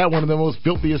 You just had one of the most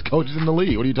filthiest coaches in the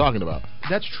league. What are you talking about?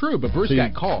 That's true, but Bruce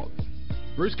got called.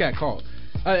 Bruce got called.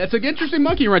 It's an interesting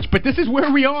monkey wrench, but this is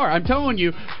where we are. I'm telling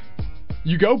you,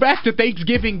 you go back to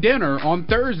Thanksgiving dinner on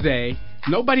Thursday,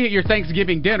 nobody at your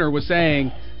Thanksgiving dinner was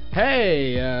saying,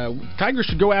 hey, Tigers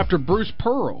should go after Bruce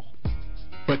Pearl.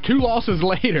 But 2 losses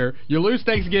later, you lose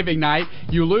Thanksgiving night,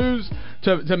 you lose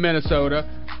to Minnesota,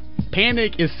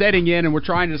 panic is setting in, and we're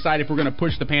trying to decide if we're going to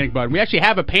push the panic button. We actually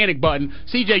have a panic button.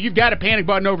 CJ, you've got a panic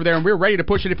button over there, and we're ready to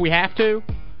push it if we have to.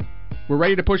 We're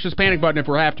ready to push this panic button if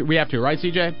we have to, right,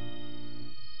 CJ?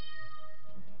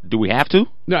 Do we have to?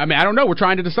 No, I mean, I don't know. We're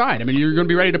trying to decide. I mean, you're going to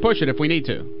be ready to push it if we need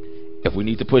to. If we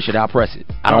need to push it, I'll press it.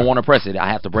 I don't want to press it. I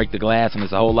have to break the glass, and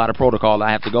there's a whole lot of protocol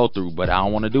I have to go through, but I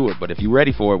don't want to do it. But if you're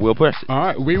ready for it, we'll press it. All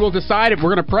right. We will decide if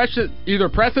we're going to press it, either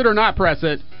press it or not press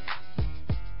it,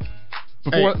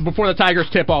 before the Tigers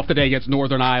tip off today against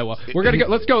Northern Iowa. We're going to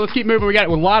go. Let's go. Let's keep moving. We got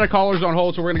a lot of callers on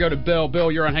hold, so we're going to go to Bill.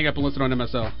 Bill, you're on Hang Up and Listen on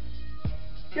MSL.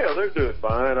 Yeah, they're doing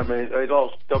fine. I mean, they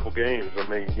lost a couple games. I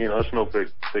mean, it's no big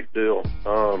deal.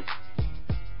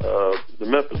 The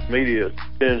Memphis media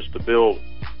tends to build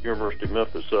University of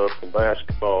Memphis up in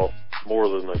basketball more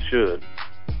than they should.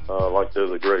 Like they're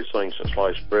the greatest thing since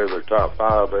sliced bread. They're top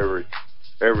 5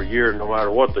 every year, no matter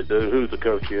what they do, who the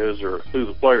coach is or who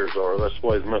the players are. That's the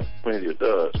way the Memphis media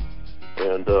does,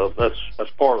 and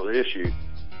that's part of the issue.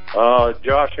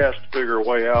 Josh has to figure a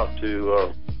way out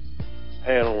to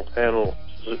handle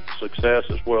success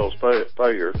as well as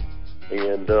failure,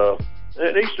 and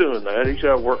he's doing that. He's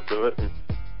got to work to it, and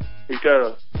he's got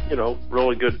a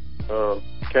really good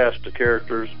cast of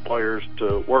characters, players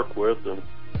to work with, and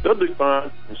they'll do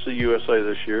fine in CUSA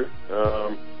this year.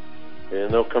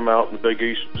 And they'll come out in the Big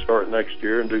East and start next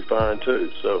year and do fine too.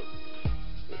 So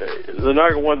they're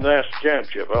not going to win the national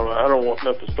championship. I don't want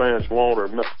Memphis fans want or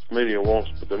Memphis media wants,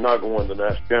 but they're not going to win the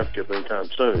national championship anytime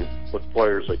soon with the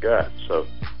players they got. So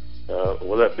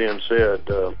with that being said,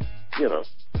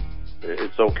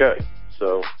 it's okay.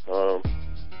 So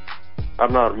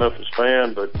I'm not a Memphis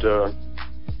fan, but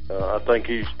I think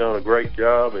he's done a great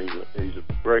job. He's a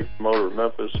great promoter of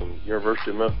Memphis and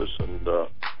University of Memphis, and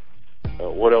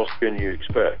what else can you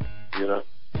expect,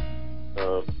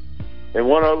 And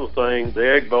one other thing,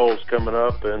 the Egg Bowl's coming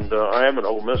up, and I am an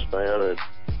Ole Miss fan, and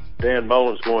Dan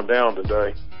Mullen's going down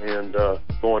today, and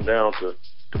going down to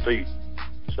compete.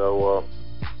 So,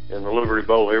 in the Liberty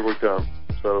Bowl, here we come.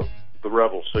 So, the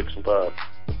Rebels, 6-5.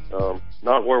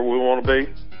 Not where we want to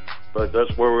be, but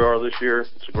that's where we are this year.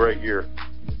 It's a great year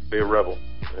to be a Rebel,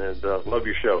 and love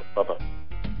your show. Bye-bye.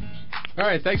 All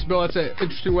right, thanks, Bill. That's an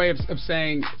interesting way of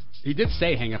saying... He did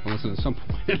say hang up and listen at some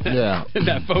point in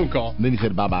that phone call. And then he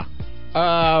said bye-bye.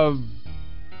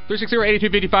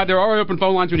 360-8255. There are open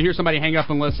phone lines when you hear somebody hang up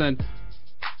and listen.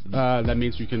 That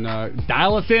means you can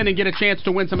dial us in and get a chance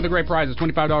to win some of the great prizes,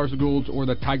 $25 of Goulds or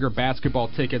the Tiger basketball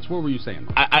tickets. What were you saying?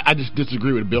 I just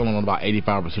disagree with Bill on about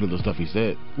 85% of the stuff he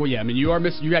said. Well, yeah, I mean, you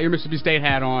got your Mississippi State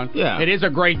hat on. Yeah. It is a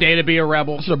great day to be a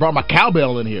Rebel. I should have brought my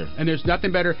cowbell in here. And there's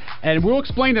nothing better. And we'll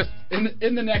explain this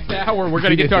in the next hour. We're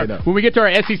going to get to when we get to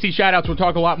our SEC shout-outs, we'll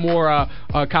talk a lot more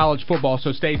college football,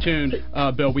 so stay tuned,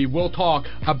 Bill. We will talk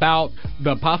about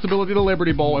the possibility of the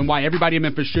Liberty Bowl and why everybody in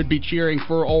Memphis should be cheering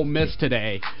for Ole Miss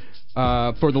today.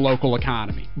 For the local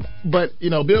economy. But,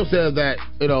 Bill said that,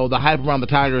 the hype around the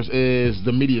Tigers is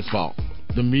the media's fault.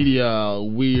 The media,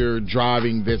 we're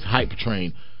driving this hype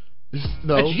train.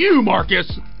 No. It's you, Marcus.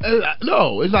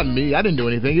 No, it's not me. I didn't do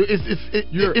anything.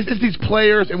 It's these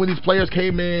players, and when these players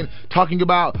came in talking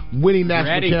about winning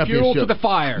national championships. Fuel to the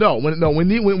fire.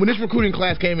 When this recruiting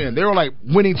class came in, they were like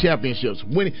winning championships,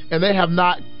 and they have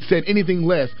not said anything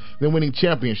less than winning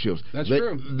championships. That's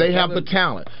true. They have the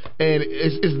talent, and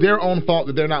it's their own fault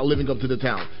that they're not living up to the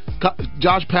talent.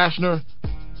 Josh Pastner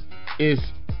is.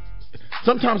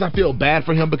 Sometimes I feel bad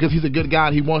for him because he's a good guy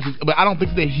and he wants to, but I don't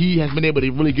think that he has been able to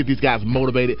really get these guys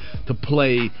motivated to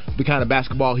play the kind of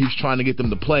basketball he's trying to get them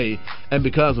to play, and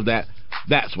because of that,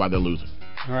 that's why they're losing.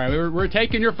 All right, we're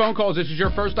taking your phone calls. This is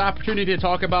your first opportunity to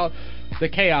talk about the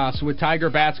chaos with Tiger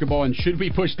basketball, and should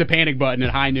we push the panic button at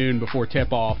high noon before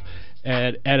tip-off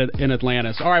in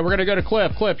Atlantis. All right, we're going to go to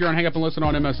Cliff. Cliff, you're on Hang Up and Listen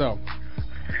on MSL.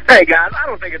 Hey, guys, I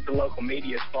don't think it's the local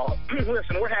media's fault.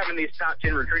 Listen, we're having these top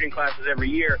 10 recruiting classes every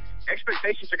year.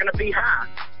 Expectations are going to be high.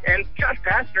 And Josh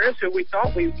Pastner is who we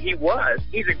thought he was.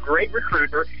 He's a great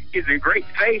recruiter. He's a great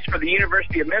face for the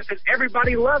University of Memphis.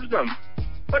 Everybody loves him.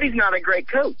 But he's not a great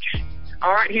coach.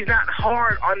 All right, he's not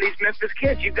hard on these Memphis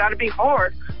kids. You've got to be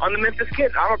hard on the Memphis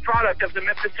kids. I'm a product of the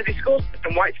Memphis City School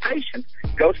System, White Station.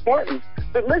 Go Spartans.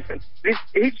 But listen,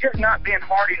 he's just not being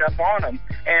hard enough on them.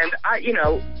 And,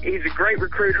 he's a great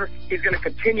recruiter. He's going to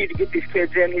continue to get these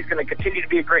kids in. He's going to continue to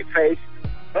be a great face.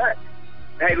 But,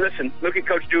 hey, listen, look at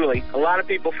Coach Dooley. A lot of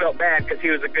people felt bad because he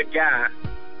was a good guy,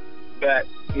 but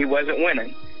he wasn't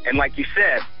winning. And like you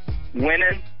said,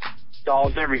 winning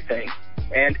solves everything.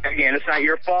 And, again, it's not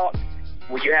your fault.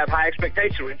 Well, you have high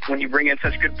expectations when you bring in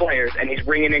such good players, and he's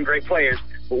bringing in great players.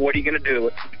 But what are you going to do?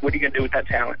 What are you going to do with that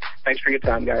talent? Thanks for your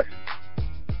time, guys.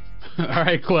 All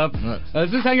right, Cliff.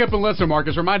 Let's just hang up and listen,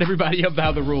 Marcus. Remind everybody of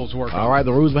how the rules work. All right,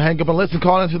 the rules will hang up and listen.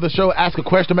 Call into the show, ask a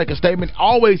question, make a statement.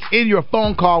 Always in your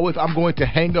phone call with, I'm going to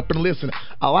hang up and listen.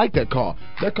 I like that call.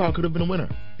 That call could have been a winner.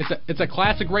 It's a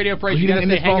classic radio phrase. You got to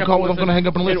say hang up and listen. I'm going to hang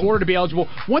up and listen. In order to be eligible.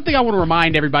 One thing I want to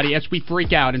remind everybody as we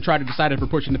freak out and try to decide if we're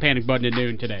pushing the panic button at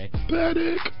noon today.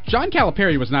 Panic. John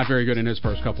Calipari was not very good in his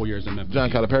first couple years in Memphis. John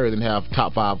Calipari didn't have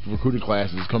top 5 recruiting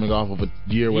classes coming off of a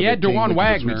year where he had DeJuan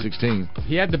Wagner. Sweet 16.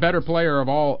 He had the better player of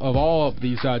all of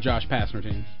these Josh Pastner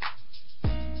teams.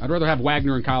 I'd rather have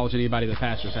Wagner in college than anybody that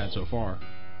Pastner's had so far.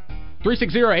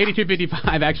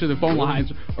 360-8255. Actually, the phone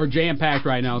lines are jam-packed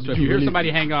right now. So if you hear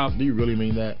somebody hang up... Do you really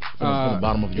mean that? From the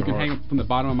bottom of your heart? You can hang up from the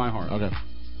bottom of my heart. Okay.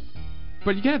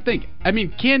 But you got to think. I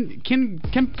mean, can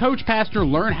Coach Pastner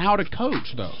learn how to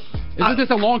coach, though? Isn't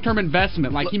this a long-term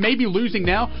investment? Like, he may be losing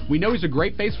now. We know he's a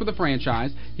great face for the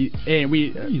franchise. For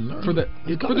the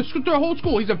whole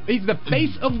school. He's the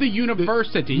face of the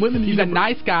university. He's a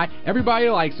nice guy. Everybody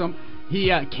likes him. He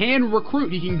can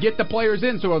recruit. He can get the players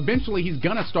in. So eventually he's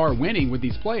going to start winning with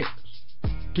these players.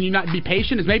 Can you not be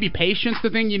patient? Is maybe patience the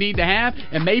thing you need to have?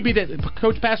 And maybe that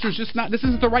Coach Pastner's just not. This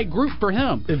isn't the right group for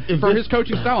him, for his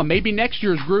coaching style. And maybe next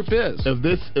year's group is. If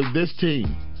this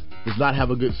team does not have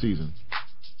a good season,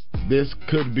 this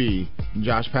could be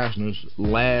Josh Pastner's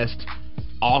last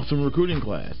awesome recruiting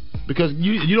class. Because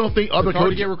you don't think other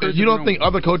coaches are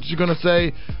going to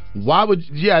say, why would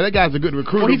that guy's a good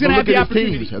recruiter? Well, he's going to have the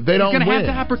opportunity. They don't win. He's going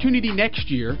to have the opportunity next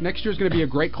year. Next year's going to be a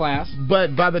great class.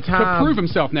 But by the time to prove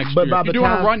himself next year, if you're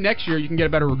doing a run next year, you can get a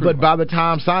better recruiter. But by the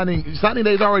time early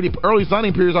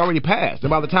signing period is already passed, and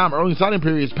by the time early signing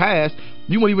period is passed,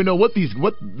 you won't even know what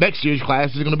next year's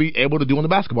class is going to be able to do on the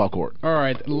basketball court. All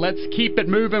right, let's keep it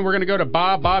moving. We're going to go to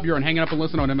Bob. Bob, you're on Hanging Up and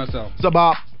Listen on MSL. What's up,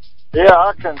 Bob? Yeah,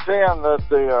 I contend that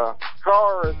the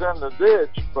car is in the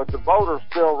ditch, but the motor's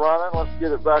still running. Let's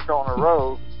get it back on the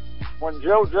road. When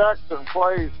Joe Jackson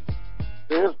plays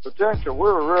to his potential,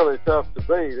 we're really tough to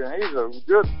beat, and he's a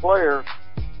good player.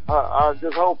 I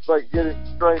just hope they get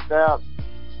him straightened out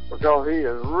because he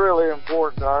is really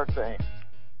important to our team.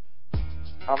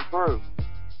 I'm through.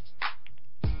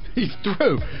 He's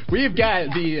through. We have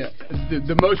got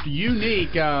the most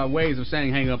unique ways of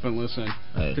saying hang up and listen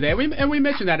today. We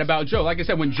mentioned that about Joe. Like I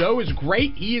said, when Joe is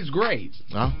great, he is great.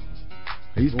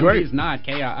 He's great. He's not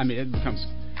chaos. I mean, it becomes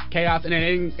chaos, and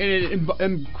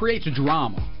it creates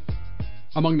drama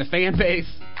among the fan base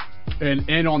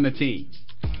and on the team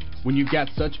when you've got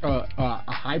such a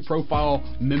high-profile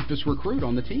Memphis recruit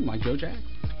on the team like Joe Jackson.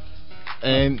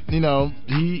 And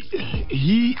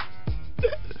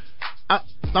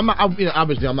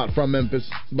obviously I'm not from Memphis,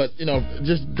 but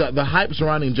just the hype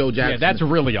surrounding Joe Jackson. Yeah, that's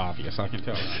really obvious. I can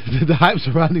tell that. The hype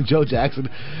surrounding Joe Jackson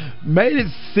made it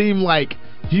seem like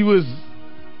he was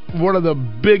one of the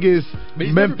biggest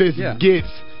Memphis gets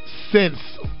since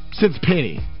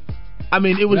Penny. I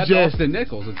mean, it was that's just Austin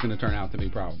Nichols. It's going to turn out to be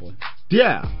probably.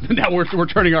 Yeah. Now we're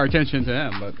turning our attention to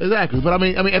him, but exactly. But I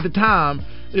mean, at the time,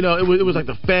 it was like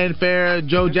the fanfare,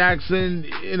 Joe Jackson,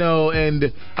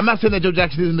 and I'm not saying that Joe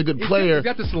Jackson isn't a good player. He's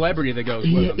got the celebrity that goes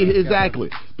with him. Exactly.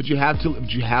 But you have to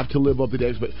live up to the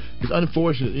expectations. It's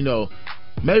unfortunate,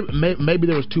 maybe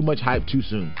there was too much hype too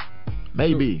soon.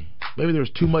 Maybe there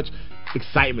was too much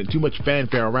excitement, too much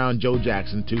fanfare around Joe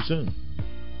Jackson too soon.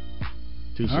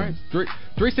 All right,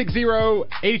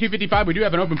 360-8255. We do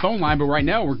have an open phone line, but right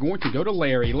now we're going to go to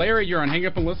Larry. Larry, you're on Hang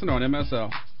Up and Listen on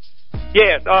MSL.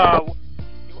 Yes, I'm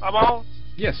on.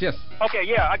 Yes. Okay,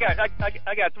 yeah, I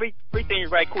got three things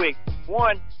right quick.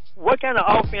 One, what kind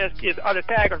of offense are the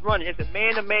Tigers running? Is it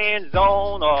man-to-man,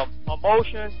 zone, or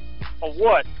motion, or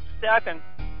what? Second,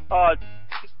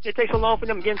 it takes so long for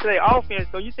them to get into their offense.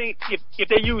 So you think if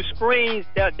they use screens,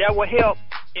 that will help?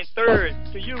 And third,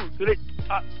 to you, do they?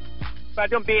 By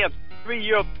them being 3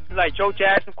 years, like Joe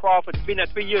Jackson, Crawford, being there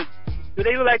 3 years, do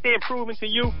they look like they're improving to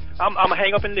you? I'm going to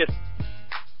hang up and listen.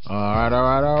 All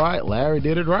right. Larry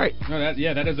did it right. No,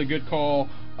 that is a good call,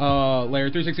 Larry.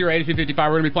 360-8255. We're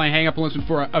going to be playing Hang Up and Listen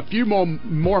for a few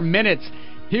more minutes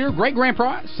here. Great grand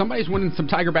prize. Somebody's winning some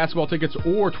Tiger basketball tickets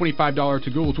or $25 to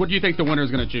Goulds. What do you think the winner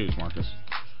is going to choose, Marcus?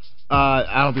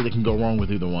 I don't think they can go wrong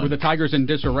with either one. With the Tigers in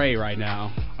disarray right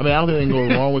now. I mean, I don't think they can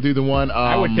go wrong with either one.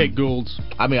 I would pick Goulds.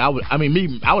 I would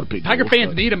pick Tiger Goulds,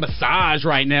 fans need a massage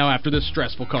right now after this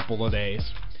stressful couple of days.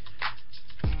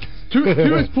 To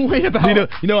his point about what?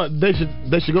 They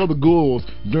should go to Goulds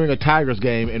during a Tigers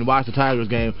game and watch the Tigers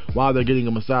game while they're getting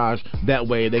a massage. That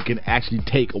way they can actually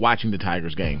take watching the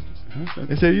Tigers game. Okay.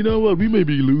 And say, you know what, we may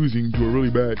be losing to a really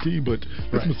bad team, but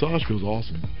this massage feels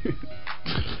awesome.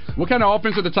 What kind of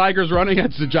offense are the Tigers running?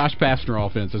 It's the Josh Pastner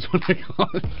offense, is what they call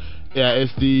it. Yeah,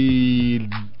 it's the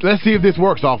let's see if this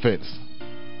works offense.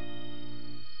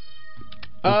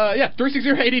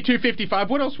 360-8255.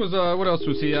 What else was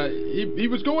he? He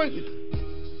was going.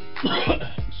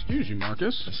 Excuse you,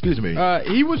 Marcus. Excuse me.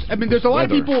 He was. I mean, there's a lot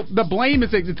of people. The blame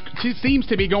seems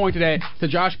to be going today to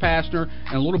Josh Pastner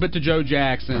and a little bit to Joe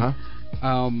Jackson.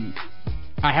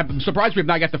 I'm surprised we've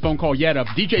not got the phone call yet of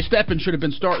DJ Steffen should have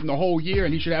been starting the whole year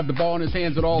and he should have the ball in his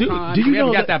hands at all times. We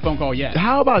haven't got that phone call yet.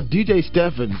 How about DJ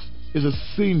Steffen is a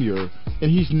senior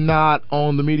and he's not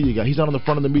on the media guide? He's not on the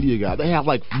front of the media guide. They have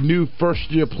like new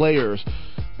first-year players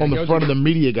on the front of the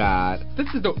media guide. This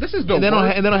is the worst. And they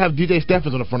don't have DJ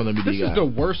Steffens on the front of the media guide. This is the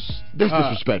worst. That's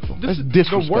disrespectful. That's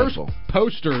disrespectful. The worst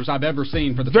posters I've ever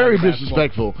seen for the very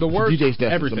disrespectful. The worst DJ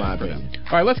Steffens, everything in my for opinion. them.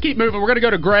 All right, let's keep moving. We're going to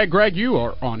go to Greg. Greg, you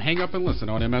are on Hang Up and Listen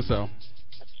on MSL.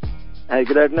 Hey,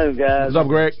 good afternoon, guys. What's up,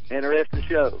 Greg? Interesting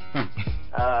show.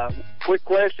 Quick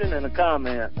question and a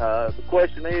comment. The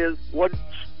question is, what do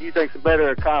you think is a better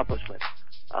accomplishment?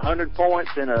 100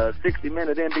 points in a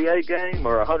 60-minute NBA game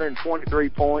or 123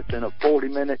 points in a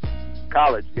 40-minute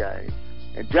college game?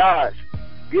 And Josh,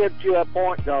 give you a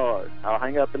point guard. I'll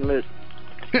hang up and listen.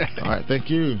 All right, thank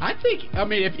you. I think,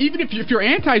 if you're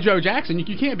anti-Joe Jackson,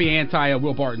 you can't be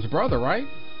anti-Will Barton's brother, right?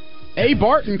 A.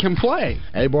 Barton can play.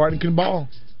 A. Barton can ball.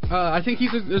 I think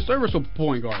he's a serviceable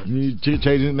point guard. You change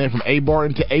his name from A.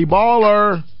 Barton to A.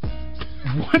 Baller.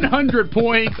 100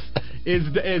 points in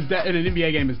an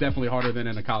NBA game is definitely harder than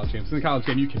in a college game. So in a college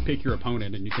game, you can pick your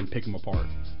opponent and you can pick them apart.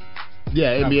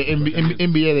 Yeah,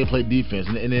 NBA they play defense,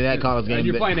 and in that college game, and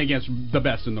you're playing against the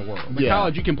best in the world. In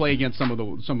college, you can play against some of the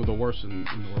worst in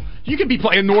the world. You could be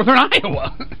playing Northern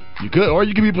Iowa. You could, or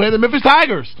you could be playing the Memphis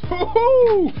Tigers.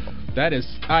 Woo-hoo! That is,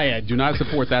 I do not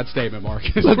support that statement,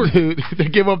 Marcus. Dude, they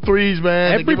give up threes,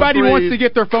 man. Everybody wants to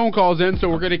get their phone calls in, so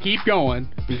we're going to keep going.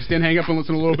 We just didn't hang up and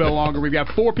listen a little bit longer. We've got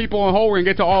 4 people on hold. We're going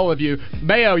to get to all of you.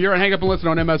 Mayo, you're on Hang Up and Listen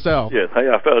on MSL. Yes, how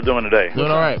y'all fellas doing today?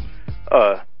 Doing all right.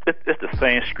 It's the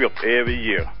same script every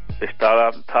year. They start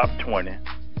out in the top 20.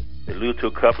 They lose to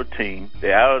a couple of teams.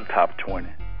 They're out of the top 20.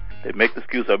 They make the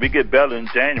excuse, we get better in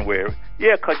January.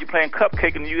 Yeah, because you're playing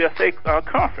cupcake in the USA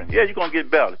conference. Yeah, you're going to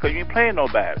get better because you ain't playing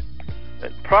nobody.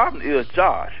 The problem is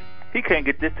Josh. He can't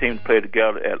get this team to play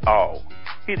together at all.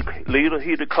 He's the leader.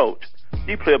 He's the coach.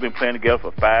 These players been playing together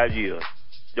for 5 years.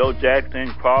 Joe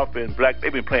Jackson, Crawford, and Black,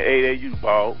 they've been playing AAU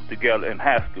ball together in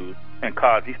high school. in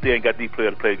college. He still ain't got these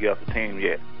players to play against the team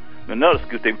yet. And another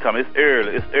excuse they be telling me, it's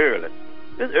early.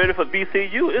 It's early for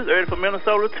VCU. It's early for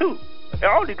Minnesota, too.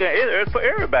 All these games, it's early for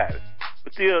everybody.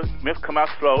 But still, Memphis come out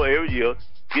slow every year,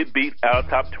 get beat out of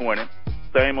top 20.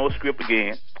 Same old script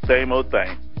again. Same old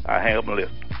thing. I hang up and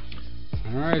listen.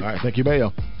 All right. Thank you,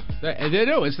 Mayo.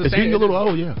 It's the same. Getting a little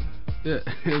old, yeah.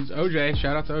 It's OJ.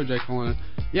 Shout out to OJ calling in.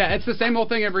 Yeah, it's the same old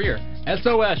thing every year.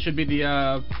 SOS should be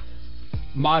the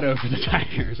motto for the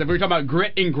Tigers. If we're talking about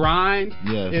grit and grind,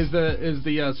 yes, is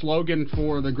the slogan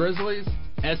for the Grizzlies.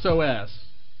 SOS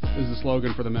is the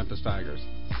slogan for the Memphis Tigers.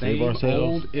 Same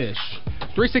old-ish.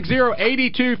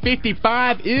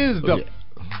 360-8255 is the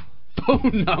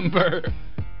phone number.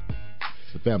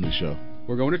 It's a family show.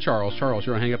 We're going to Charles. Charles,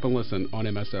 you're on Hang Up and Listen on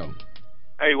MSL.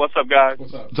 Hey, what's up, guys?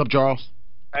 What's up? What's up, Charles?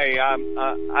 Hey, I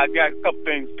got a couple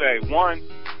things to say. One,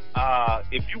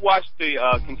 if you watched the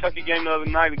Kentucky game the other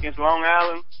night against Long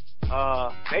Island,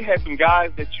 they had some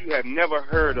guys that you have never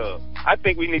heard of. I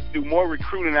think we need to do more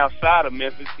recruiting outside of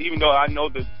Memphis, even though I know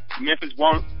the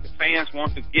fans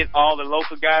want to get all the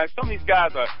local guys. Some of these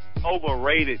guys are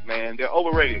overrated, man. They're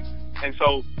overrated. And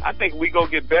so I think we go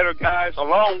get better guys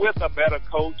along with a better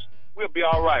coach. We'll be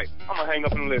all right. I'm going to hang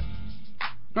up and listen.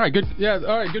 All right, good. Yeah,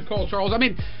 all right, good call, Charles. I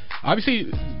mean,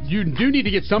 obviously, you do need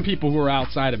to get some people who are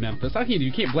outside of Memphis. I think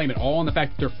you can't blame it all on the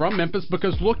fact that they're from Memphis,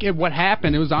 because look at what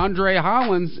happened. It was Andre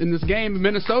Hollins in this game in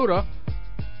Minnesota,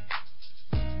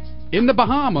 in the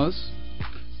Bahamas.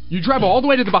 You travel all the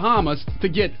way to the Bahamas to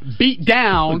get beat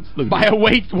down by a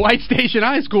White Station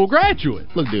High School graduate.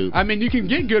 Look, dude. I mean, you can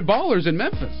get good ballers in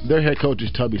Memphis. Their head coach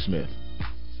is Tubby Smith.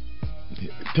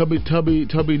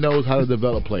 Tubby knows how to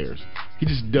develop players. He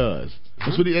just does.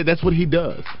 That's what he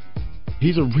does.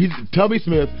 Tubby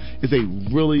Smith is a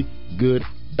really good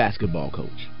basketball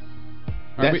coach.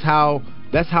 That's how.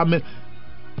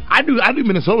 I knew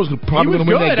Minnesota was probably going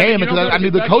to win that game because I knew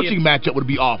the coaching matchup would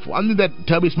be awful. I knew that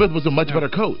Tubby Smith was a much better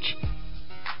coach.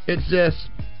 It's just,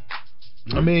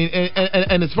 I mean,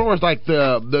 and as far as like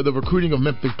the recruiting of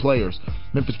Memphis players,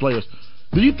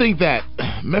 do you think that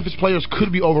Memphis players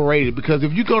could be overrated? Because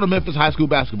if you go to Memphis high school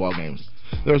basketball games,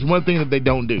 there's one thing that they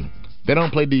don't do. They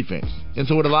don't play defense. And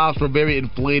so it allows for very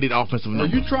inflated offensive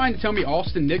numbers. Are you trying to tell me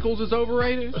Austin Nichols is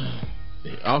overrated?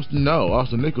 Austin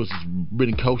Nichols has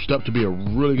been coached up to be a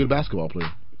really good basketball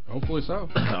player. Hopefully so.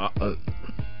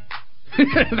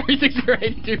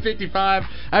 360-8255.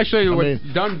 Actually,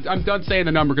 I'm done saying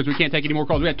the number because we can't take any more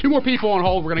calls. We got two more people on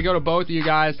hold. We're going to go to both of you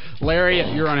guys. Larry,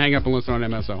 you're on Hang Up and Listen on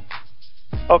MSL.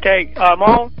 Okay,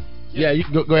 Mo? Yeah, you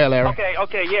go ahead, Larry. Okay,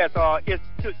 yes. Let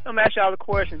me ask y'all a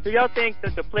question. Do y'all think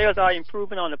that the players are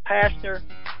improving on the passer,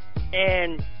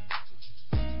 and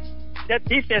that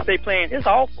defense they playing is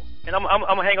awful? And I'm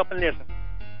gonna hang up and listen.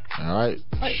 All right,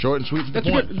 short and sweet to the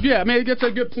point. I mean, that's a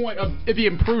good point of the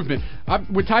improvement.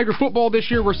 With Tiger football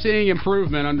this year, we're seeing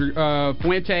improvement under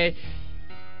Fuente.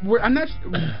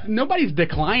 Nobody's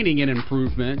declining in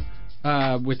improvement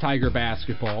with Tiger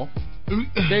basketball.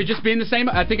 They're just being the same.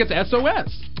 I think it's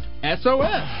SOS.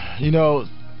 You know,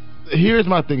 here's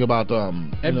my thing about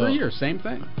every year, same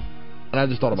thing. And I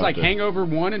just thought about it's like Hangover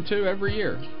 1 and 2 every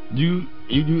year. You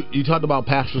talked about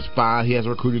Pastor's fine. He has a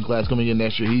recruiting class coming in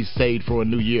next year. He's saved for a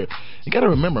new year. You got to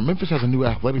remember, Memphis has a new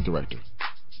athletic director.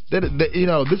 This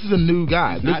is a new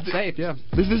guy. Not safe, yeah.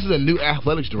 This is a new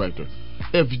athletics director.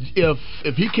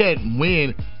 If he can't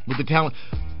win with the talent,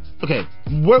 okay.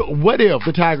 What if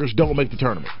the Tigers don't make the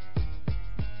tournament?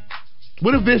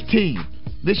 What if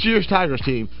this year's Tigers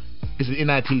team, is an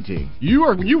NIT team?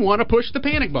 You want to push the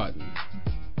panic button.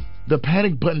 The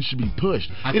panic button should be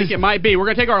pushed. I think it might be. We're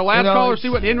going to take our last caller, see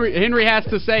what Henry has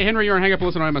to say. Henry, you're on Hang Up and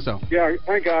Listen on MSL. Yeah,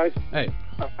 hi, guys. Hey.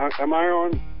 Am I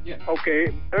on? Yeah.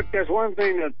 Okay. There's one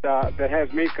thing that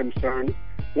has me concerned.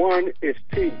 One is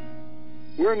team.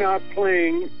 We're not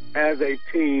playing as a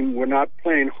team. We're not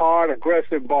playing hard,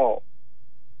 aggressive ball.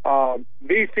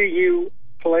 VCU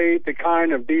played the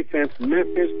kind of defense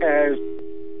Memphis has.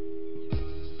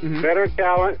 Better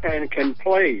talent and can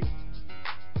play.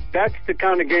 That's the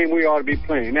kind of game we ought to be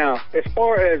playing. Now, as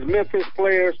far as Memphis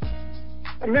players,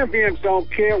 Memphians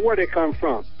don't care where they come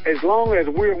from. As long as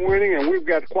we're winning and we've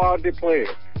got quality players,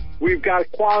 we've got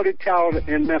quality talent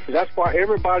in Memphis. That's why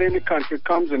everybody in the country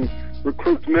comes and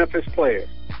recruits Memphis players.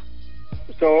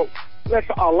 So let's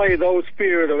allay those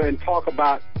fears and talk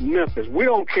about Memphis. We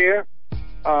don't care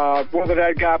whether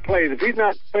that guy plays. If he's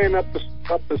not playing up the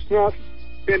snuff,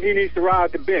 then he needs to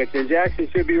ride the bench, and Jackson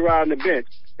should be riding the bench.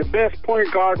 The best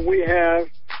point guard we have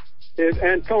is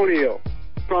Antonio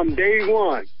from day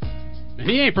one.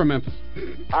 He ain't from Memphis.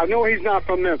 I know he's not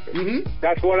from Memphis.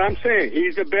 That's what I'm saying.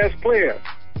 He's the best player.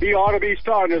 He ought to be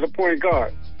starting as a point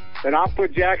guard. then I'll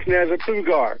put Jackson as a 2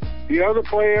 guard. The other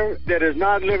player that is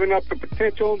not living up to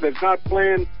potential, that's not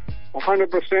playing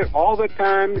 100% all the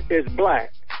time, is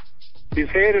Black. His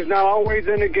head is not always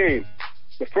in the game.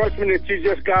 The freshman that you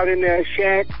just got in there,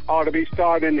 Shaq, ought to be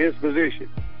starting in his position.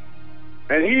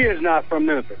 And he is not from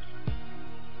Memphis.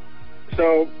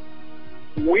 So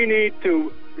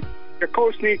the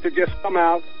coach needs to just come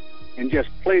out and just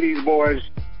play these boys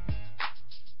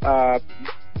up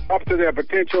to their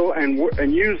potential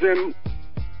and use them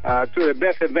to their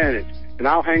best advantage. And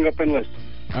I'll hang up and listen.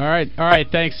 All right.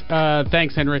 Thanks,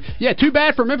 Henry. Yeah, too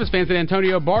bad for Memphis fans that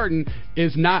Antonio Barton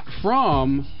is not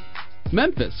from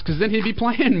Memphis, because then he'd be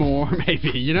playing more,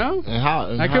 maybe, you know?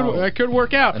 That could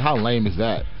work out. And how lame is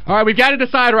that? All right, we've got to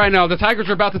decide right now. The Tigers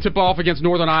are about to tip off against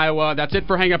Northern Iowa. That's it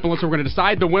for Hang Up and Listen. We're going to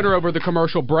decide the winner over the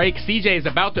commercial break. CJ is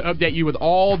about to update you with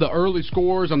all the early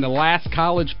scores on the last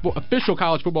official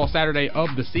college football Saturday of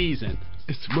the season.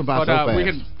 We're about so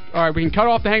fast. We can cut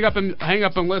off the Hang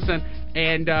Up and Listen,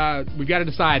 and we've got to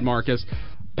decide, Marcus.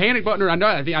 Panic button,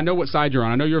 I know what side you're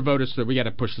on. I know you're a voter, so we got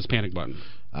to push this panic button.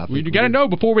 You got to know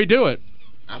before we do it.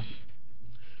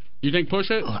 You think push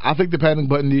it? I think the panic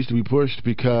button needs to be pushed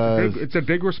because it's a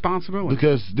big responsibility.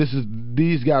 Because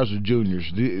these guys are juniors.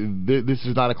 This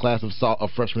is not a class of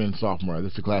freshmen and sophomore.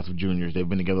 This is a class of juniors. They've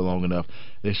been together long enough.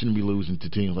 They shouldn't be losing to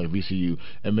teams like VCU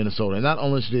and Minnesota. And not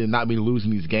only should they not be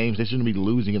losing these games, they shouldn't be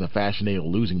losing in the fashion they are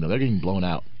losing them. They're getting blown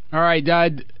out. All right,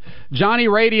 Johnny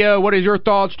Radio, what are your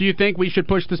thoughts? Do you think we should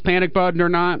push this panic button or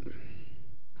not?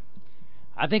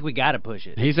 I think we got to push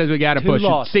it. He says we got to push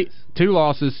it. 2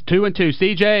 losses, 2-2.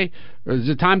 CJ, is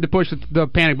it time to push the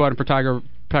panic button for Tiger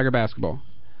basketball?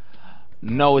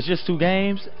 No, it's just 2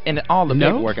 games, and all the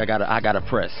paperwork I gotta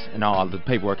press, and all the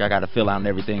paperwork I gotta fill out and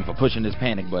everything for pushing this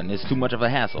panic button. It's too much of a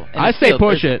hassle. And I say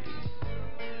push it.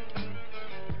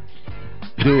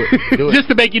 Do it. Just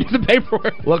to make you do the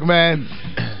paperwork. Look, man.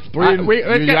 You're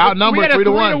outnumbered 3-1.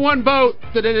 We had a 3-1 vote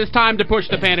that it is time to push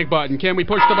the panic button. Can we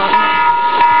push the button?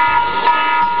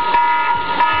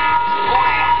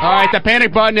 All right, the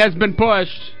panic button has been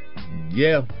pushed.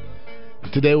 Yeah.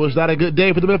 Today was not a good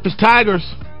day for the Memphis Tigers.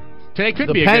 Today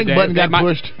could be a good day. The panic button got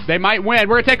pushed. They might win.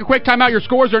 We're going to take a quick timeout. Your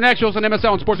scores are next. You'll listen to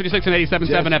MSL on Sports 56 and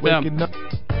 87.7 FM.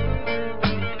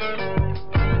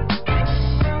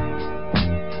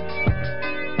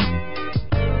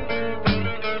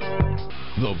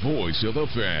 The voice of the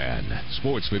fan.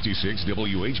 Sports 56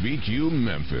 WHBQ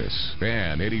Memphis.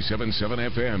 And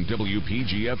 87.7 FM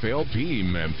WPGFLP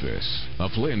Memphis. A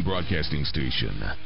Flynn broadcasting station.